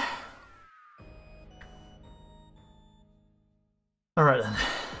 Whew. Alright then.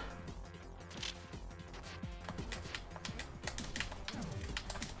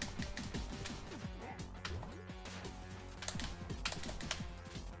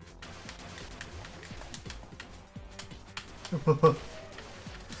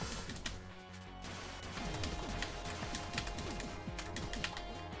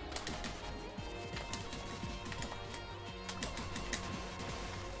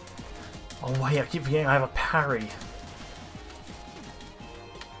 Oh wait, I keep forgetting I have a parry.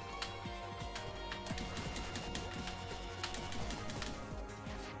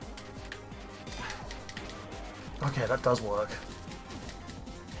 Okay, that does work.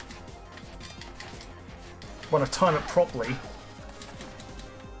 When I time it properly.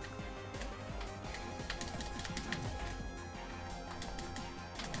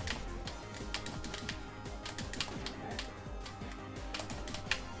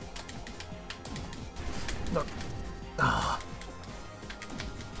 No. Ah.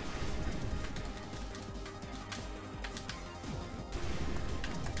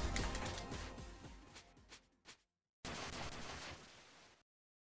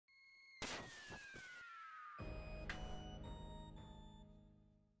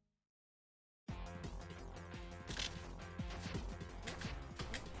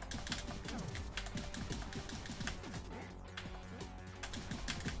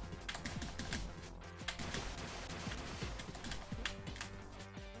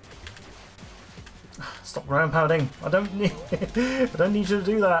 Stop ground pounding. I don't need I don't need you to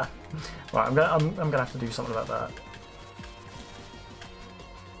do that. Right, I'm gonna have to do something about that.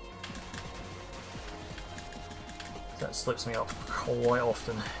 That slips me up quite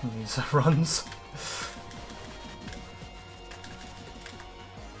often in these runs.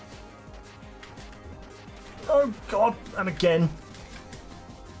 Oh god, and again.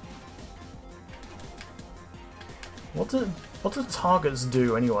 What do targets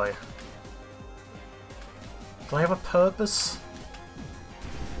do anyway? Do I have a purpose?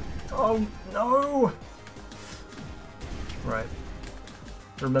 Oh no! Right.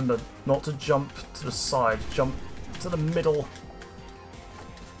 Remember not to jump to the side, jump to the middle.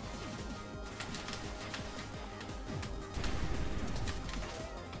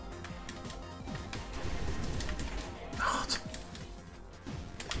 God.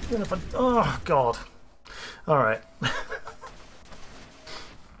 Even if I... Oh god. Alright.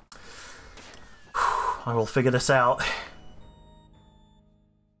 I will figure this out.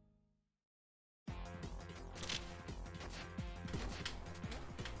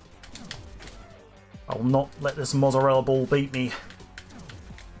 I will not let this mozzarella ball beat me.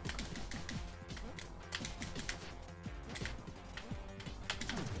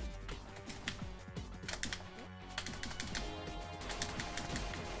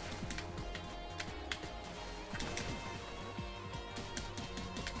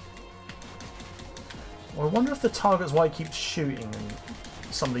 I wonder if the target's why he keeps shooting in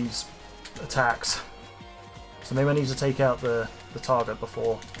some of these attacks. So maybe I need to take out the target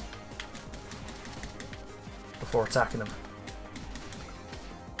before attacking him.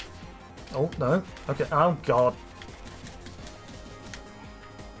 Oh, no. Okay. Oh, God.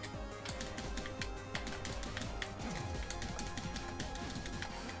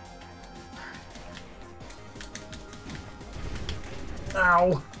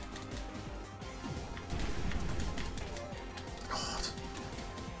 Ow! God.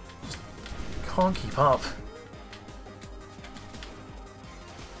 Just can't keep up.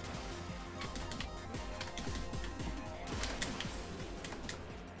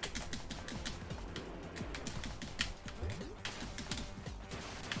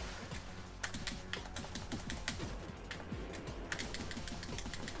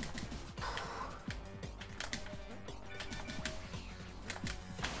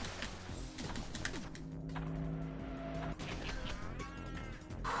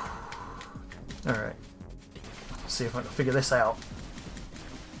 Alright. See if I can figure this out.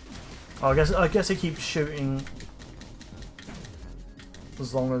 Oh, I guess he keeps shooting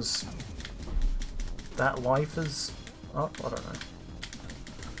as long as that life is up. I don't know.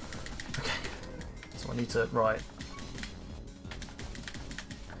 Okay. So I need to right.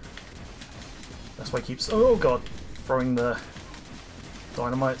 That's why he keeps oh god throwing the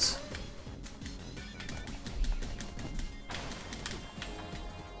dynamites.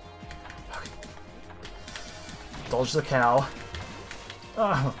 Dodge the cow.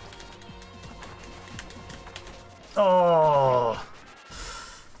 Oh. Oh.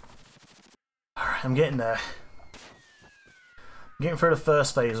 Alright, I'm getting there. I'm getting through the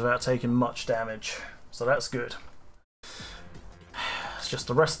first phase without taking much damage, so that's good. It's just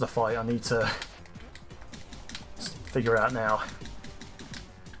the rest of the fight I need to figure out now.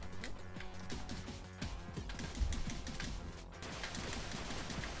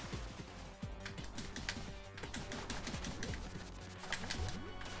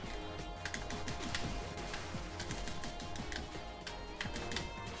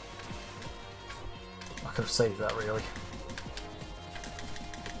 I could have saved that, really.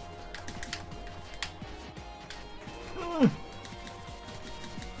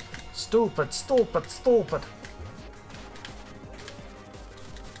 Stupid, stupid, stupid.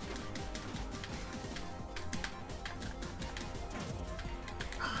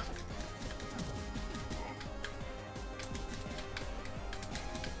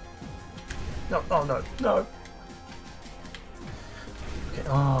 No, oh no, no. Okay,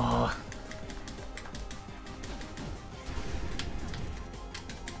 oh.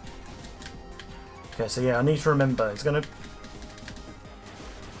 Okay, so yeah, I need to remember, he's gonna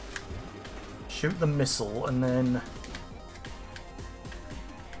shoot the missile and then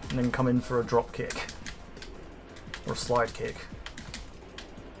come in for a drop kick. Or a slide kick.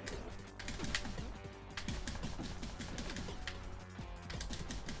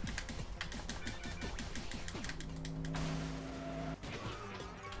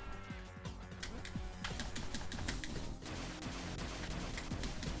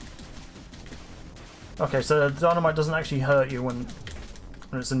 Okay, so the dynamite doesn't actually hurt you when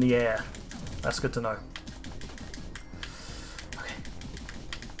it's in the air. That's good to know. Okay.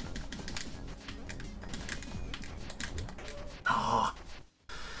 Ah.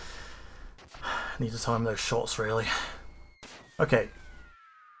 Need to time those shots, really. Okay.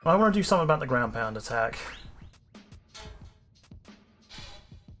 I want to do something about the ground pound attack.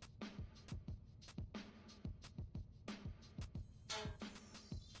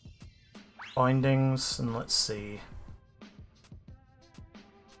 Bindings, and let's see.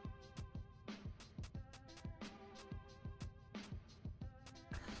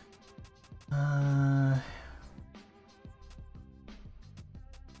 I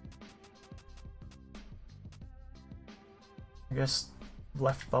guess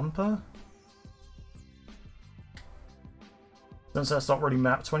left bumper? Since that's not really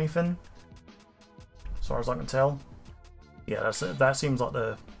mapped to anything, as far as I can tell. Yeah, that seems like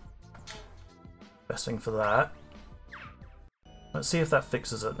the best thing for that. Let's see if that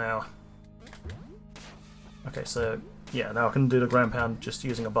fixes it now. Okay, so yeah, now I can do the ground pound just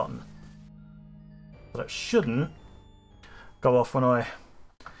using a button. But it shouldn't go off when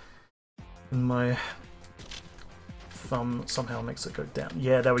my thumb somehow makes it go down.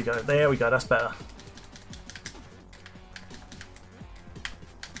 Yeah, there we go. There we go. That's better.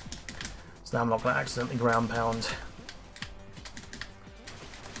 So now I'm not going to accidentally ground pound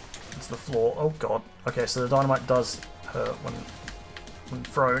into the floor. Oh god. Okay, so the dynamite does hurt when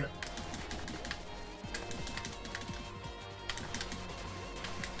thrown.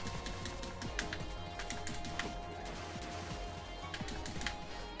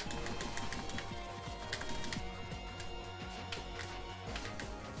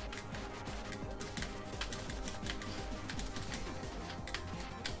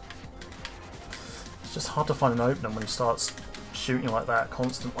 It's just hard to find an opening when he starts shooting like that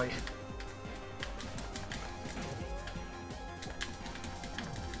constantly.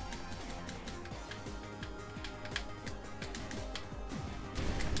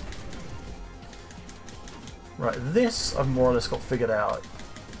 Right, this I've more or less got figured out.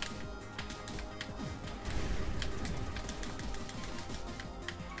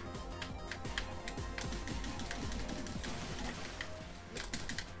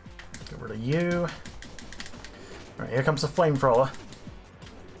 Get rid of you. Right, here comes the flamethrower.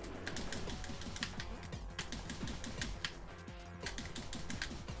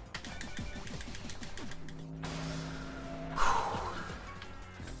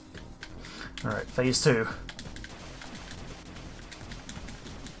 Alright, phase 2.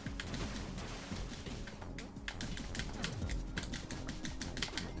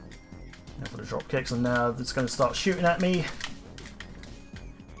 Now for the drop kicks, and now it's going to start shooting at me.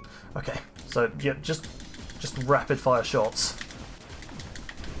 Okay, so yeah, just rapid fire shots.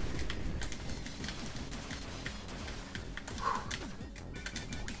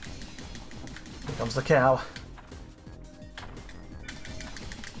 Here comes the cow.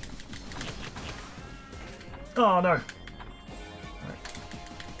 Oh no! Right.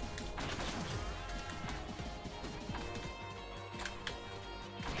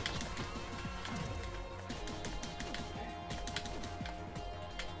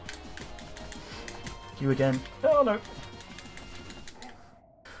 You again. Oh no!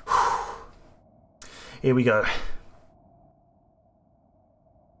 Here we go.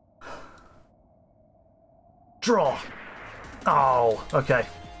 Draw! Oh, okay.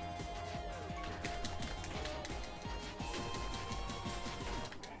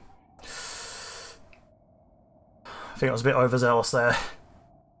 I think I was a bit overzealous there.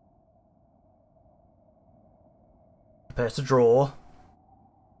 Prepare to draw.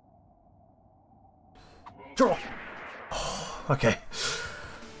 Draw! Oh, okay.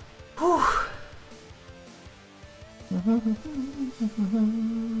 Whew.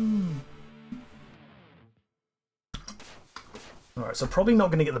 Alright, so probably not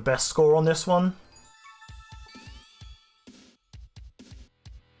going to get the best score on this one.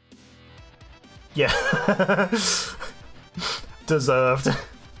 Yeah. Deserved.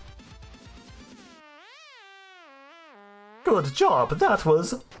 Good job, that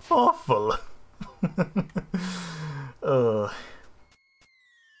was awful.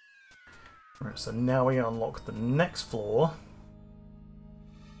 Right, so now we unlock the next floor.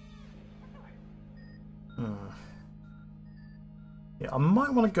 Yeah, I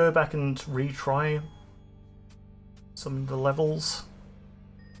might want to go back and retry some of the levels.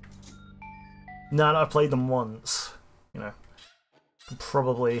 Now that I've played them once, you know, I'll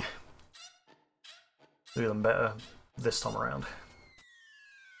probably do them better this time around.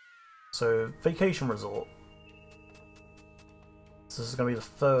 So, Vacation Resort. So this is going to be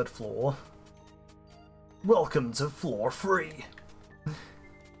the 3rd floor. Welcome to floor 3! Oh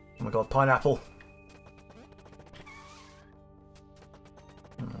my god, pineapple!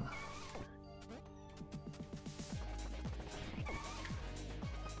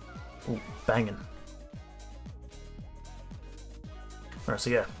 Ooh, banging. Alright,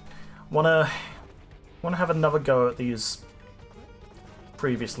 so yeah. Wanna have another go at these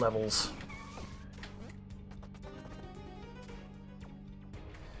previous levels.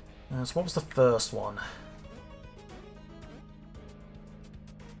 So what was the first one?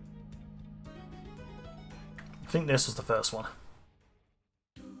 I think this was the first one.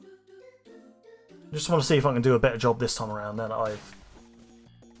 Just want to see if I can do a better job this time around now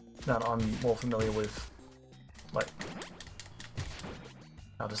that I'm more familiar with, like,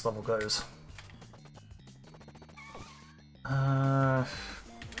 how this level goes.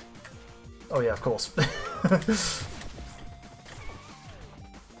 Oh yeah, of course.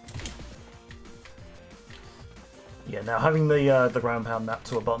 Yeah, now having the ground pound map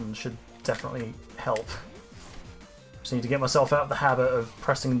to a button should definitely help. Just need to get myself out of the habit of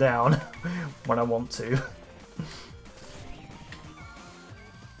pressing down when I want to.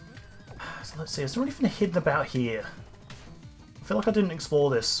 So let's see, is there anything hidden about here? I feel like I didn't explore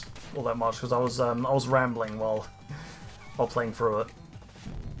this all that much because I was rambling while playing through it.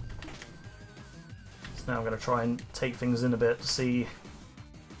 So now I'm going to try and take things in a bit to see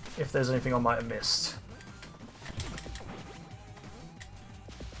if there's anything I might have missed.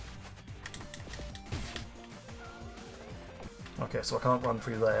 Okay, so I can't run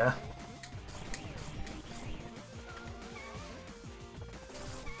through there.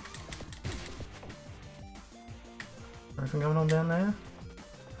 Anything going on down there?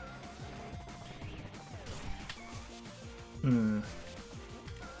 It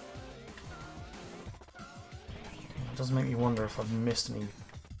does make me wonder if I've missed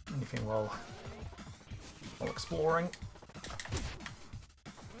anything while exploring.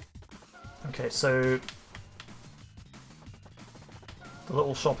 Okay, so the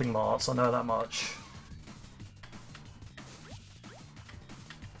little shopping marts, I know that much.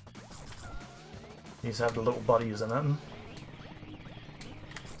 These have the little buddies in it.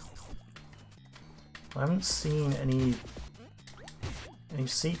 I haven't seen any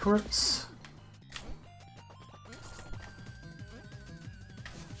secrets.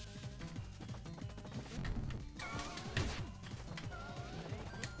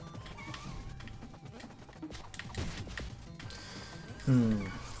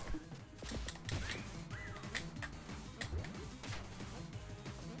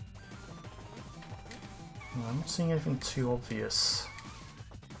 I'm not seeing anything too obvious.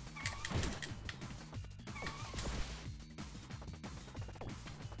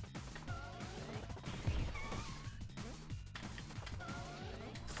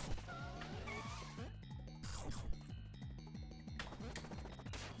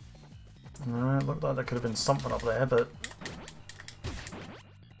 Alright, looked like there could have been something up there, but...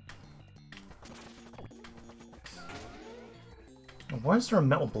 Why is there a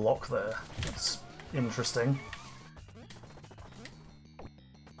metal block there? That's interesting.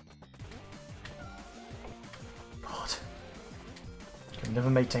 God. Can never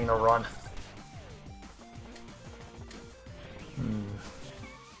maintain a run.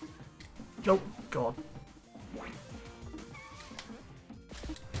 Oh, God.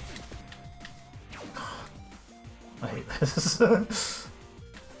 I hate this.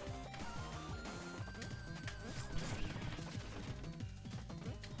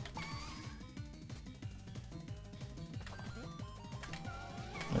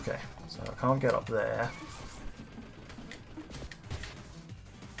 Okay, so I can't get up there.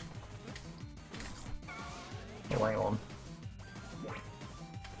 Oh, hang on.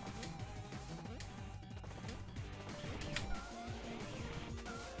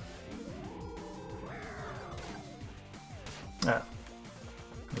 Ah,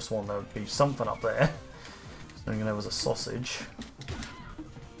 just want there to be something up there. Knowing there was a sausage.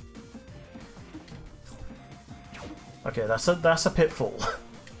 Okay, that's a pitfall.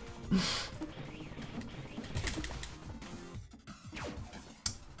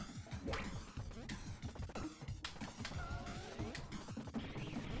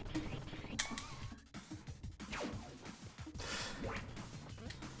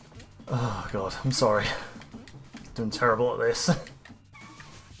 Oh god, I'm sorry. Doing terrible at this.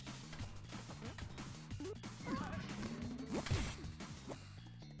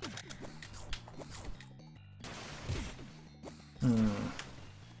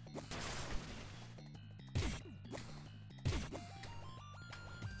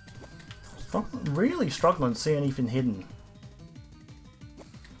 I'm really struggling to see anything hidden.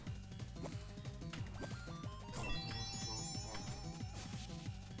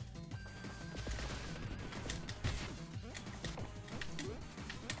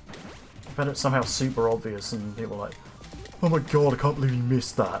 I bet it's somehow super obvious and people are like, oh my god, I can't believe you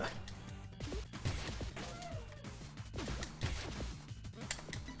missed that.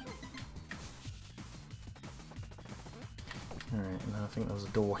 Alright, and I think there was a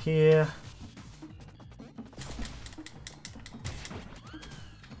door here.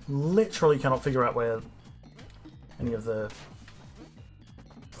 Literally cannot figure out where any of the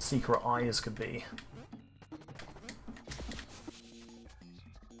secret eyes could be.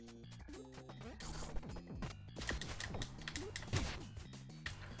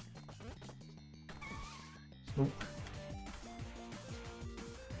 Ooh.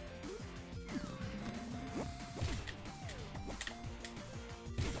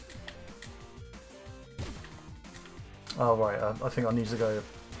 Oh right, I think I need to go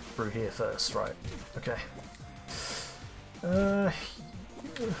through here first, right, okay. There's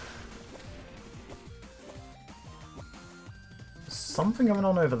something going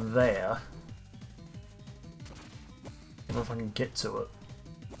on over there. I don't know if I can get to it.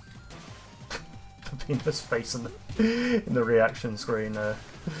 Penis face in the reaction screen there.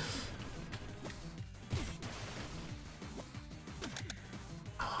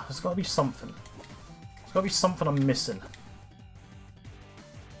 Oh, there's got to be something. There's got to be something I'm missing.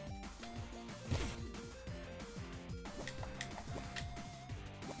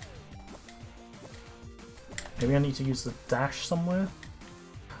 Maybe I need to use the dash somewhere?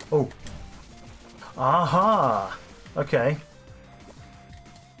 Oh. Aha! Okay.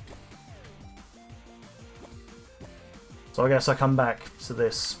 So I guess I come back to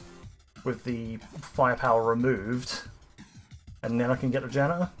this with the firepower removed, and then I can get the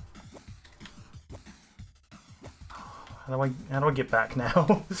janitor? How do I get back now?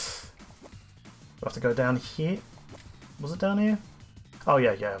 Do I have to go down here? Was it down here? Oh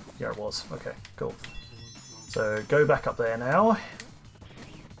yeah, it was. Okay, cool. So go back up there now.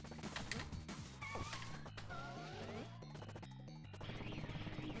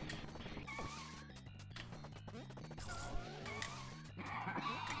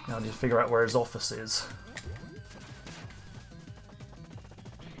 Now I need to figure out where his office is.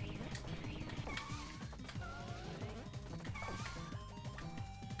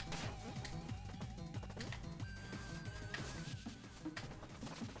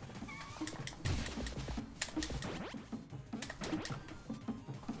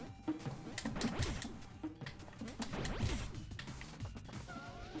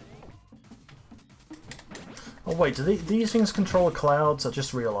 Oh wait, do these things control the clouds? I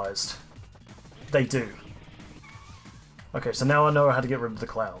just realised. They do. Okay, so now I know how to get rid of the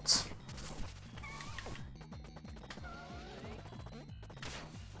clouds.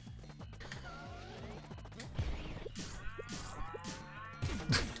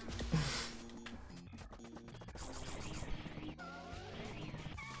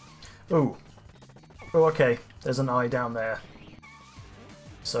 Ooh. Oh, okay. There's an eye down there.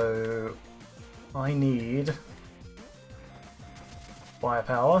 So I need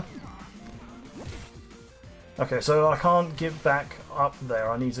firepower. Okay, so I can't get back up there.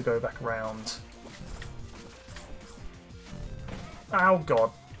 I need to go back around. Oh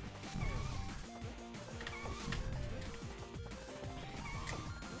god.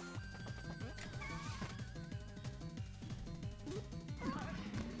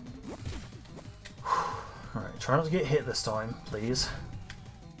 Alright, try not to get hit this time, please.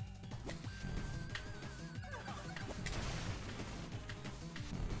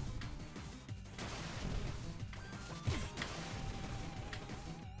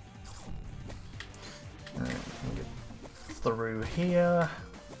 Through here.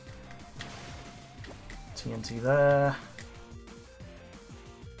 TNT there.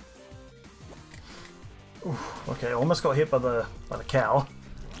 Ooh, okay, almost got hit by the cow.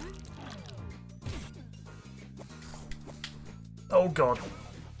 Oh god.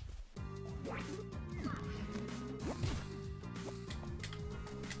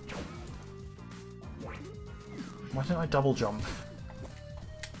 Why didn't I double jump?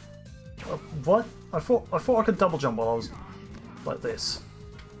 What? I thought I could double jump while I was like this.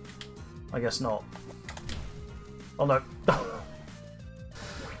 I guess not. Oh no.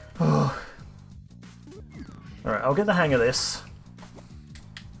 Alright, I'll get the hang of this.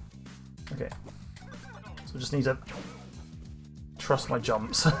 Okay. So I just need to trust my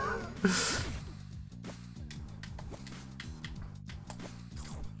jumps.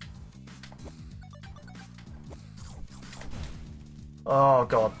 Oh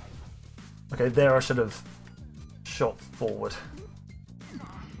god. Okay, there I should have shot forward.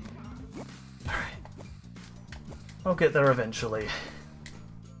 Alright. I'll get there eventually.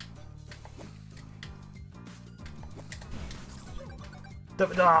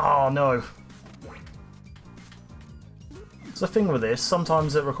 Oh no! It's the thing with this,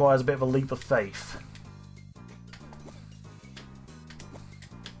 sometimes it requires a bit of a leap of faith.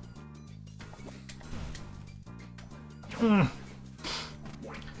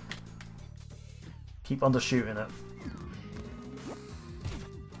 Keep undershooting it.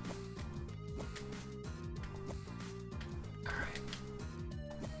 Alright.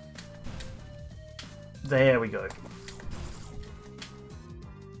 There we go.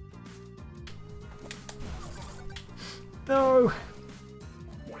 No!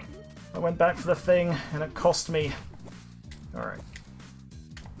 I went back for the thing and it cost me. Alright.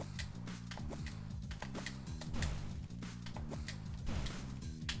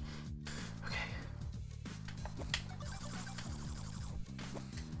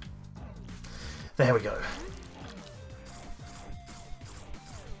 There we go.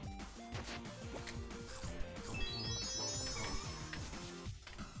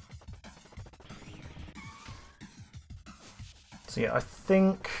 So yeah, I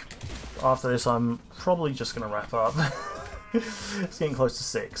think after this I'm probably just going to wrap up. It's getting close to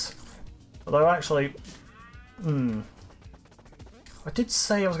 6. Although actually, I did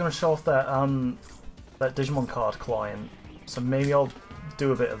say I was going to show off that that Digimon card client, so maybe I'll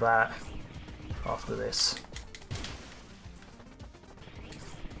do a bit of that after this.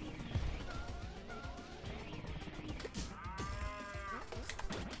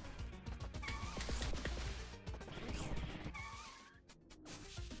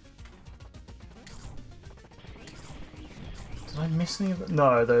 Did I miss any of it?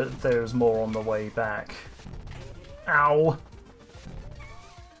 No, there's more on the way back. Ow!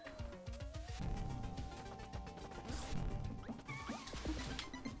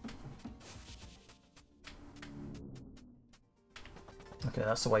 Okay,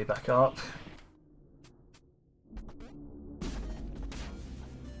 that's the way back up.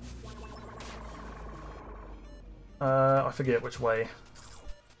 I forget which way.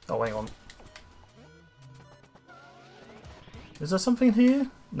 Oh, hang on. Is there something here?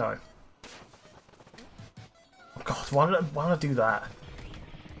 No. Oh god, why did I do that?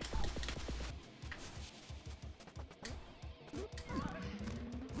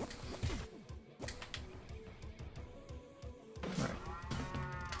 Right.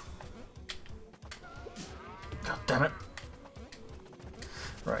 God damn it.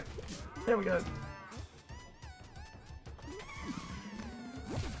 Right. There we go.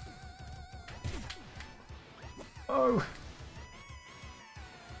 Oh!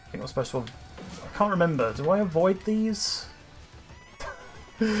 I think I'm supposed to... I can't remember. Do I avoid these?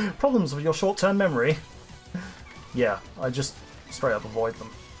 Problems with your short-term memory? Yeah, I just straight up avoid them.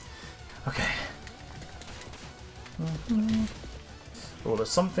 Okay. Oh, there's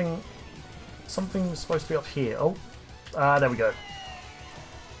something... Something's supposed to be up here. Oh! Ah, there we go.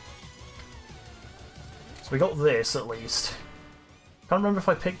 So we got this, at least. Can't remember if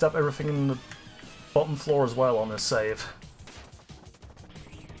I picked up everything in the bottom floor as well on this save.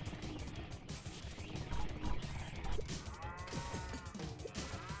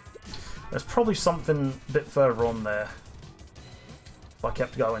 There's probably something a bit further on there. If I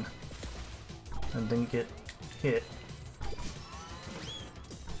kept going and didn't get hit.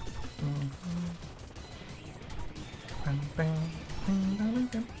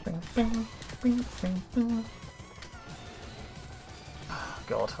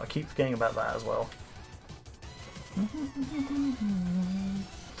 God, I keep forgetting about that as well.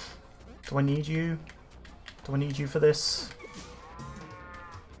 Do I need you? Do I need you for this?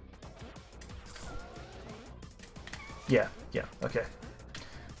 Yeah, okay.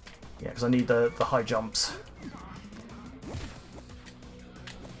 Yeah, because I need the high jumps.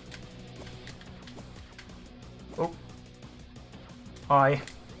 Oh. Hi.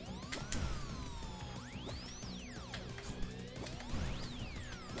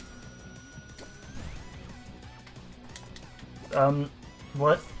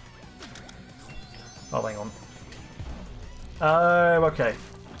 What? Oh, hang on. Oh, okay.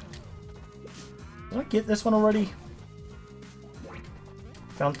 Did I get this one already?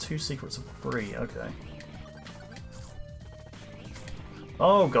 Found 2 secrets of 3, okay.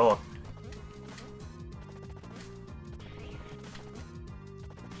 Oh, God.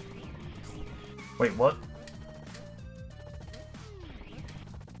 Wait, what?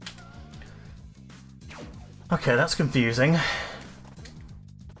 Okay, that's confusing.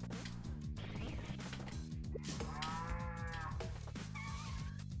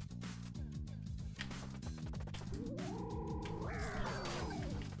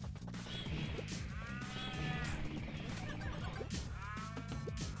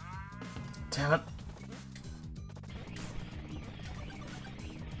 Damn it.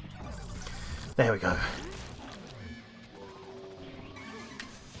 There we go.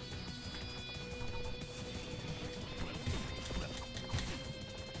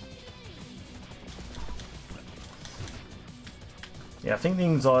 Yeah, I think the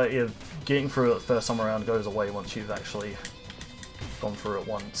anxiety of getting through it the first time around goes away once you've actually gone through it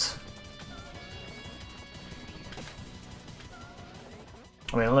once.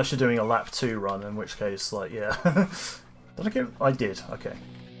 I mean, unless you're doing a lap 2 run, in which case, like, yeah. Did I get... I did, okay.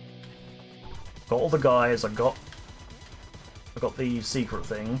 Got all the guys, I got the secret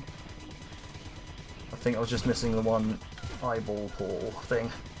thing. I think I was just missing the one eyeball pool thing.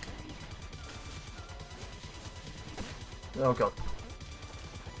 Oh god.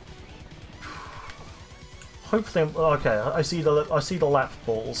 Hopefully, okay. I see the lap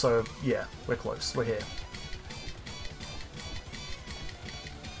ball, so yeah, we're close. We're here.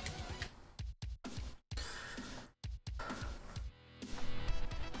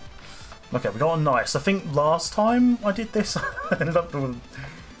 Okay, we got a nice. I think last time I did this, I ended up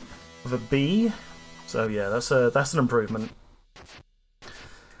with a B. So yeah, that's an improvement.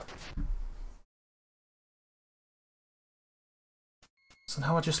 So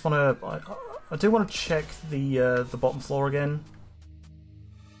now I just want to. I do want to check the bottom floor again,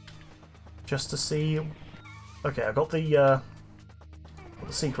 just to see. Okay, I got the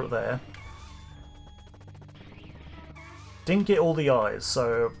secret there. Didn't get all the eyes,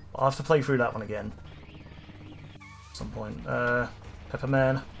 so I'll have to play through that one again at some point.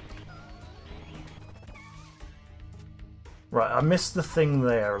 Pepperman. Right, I missed the thing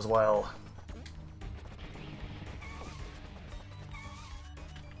there as well.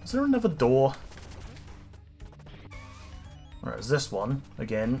 Is there another door? Right, it's this one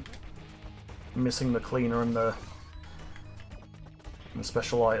again. Missing the cleaner and the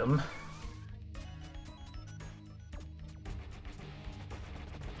special item.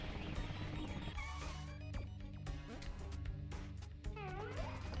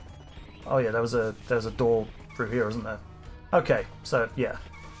 Oh yeah, there's a door through here, isn't there? Okay, so yeah.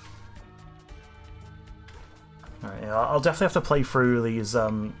 Alright, yeah, I'll definitely have to play through these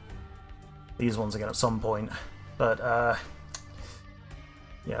ones again at some point. But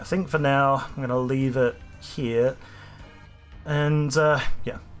yeah, I think for now I'm gonna leave it here. And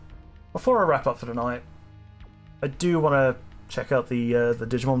yeah, before I wrap up for tonight, I do want to check out the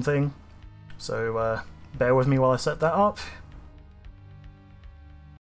Digimon thing. So bear with me while I set that up.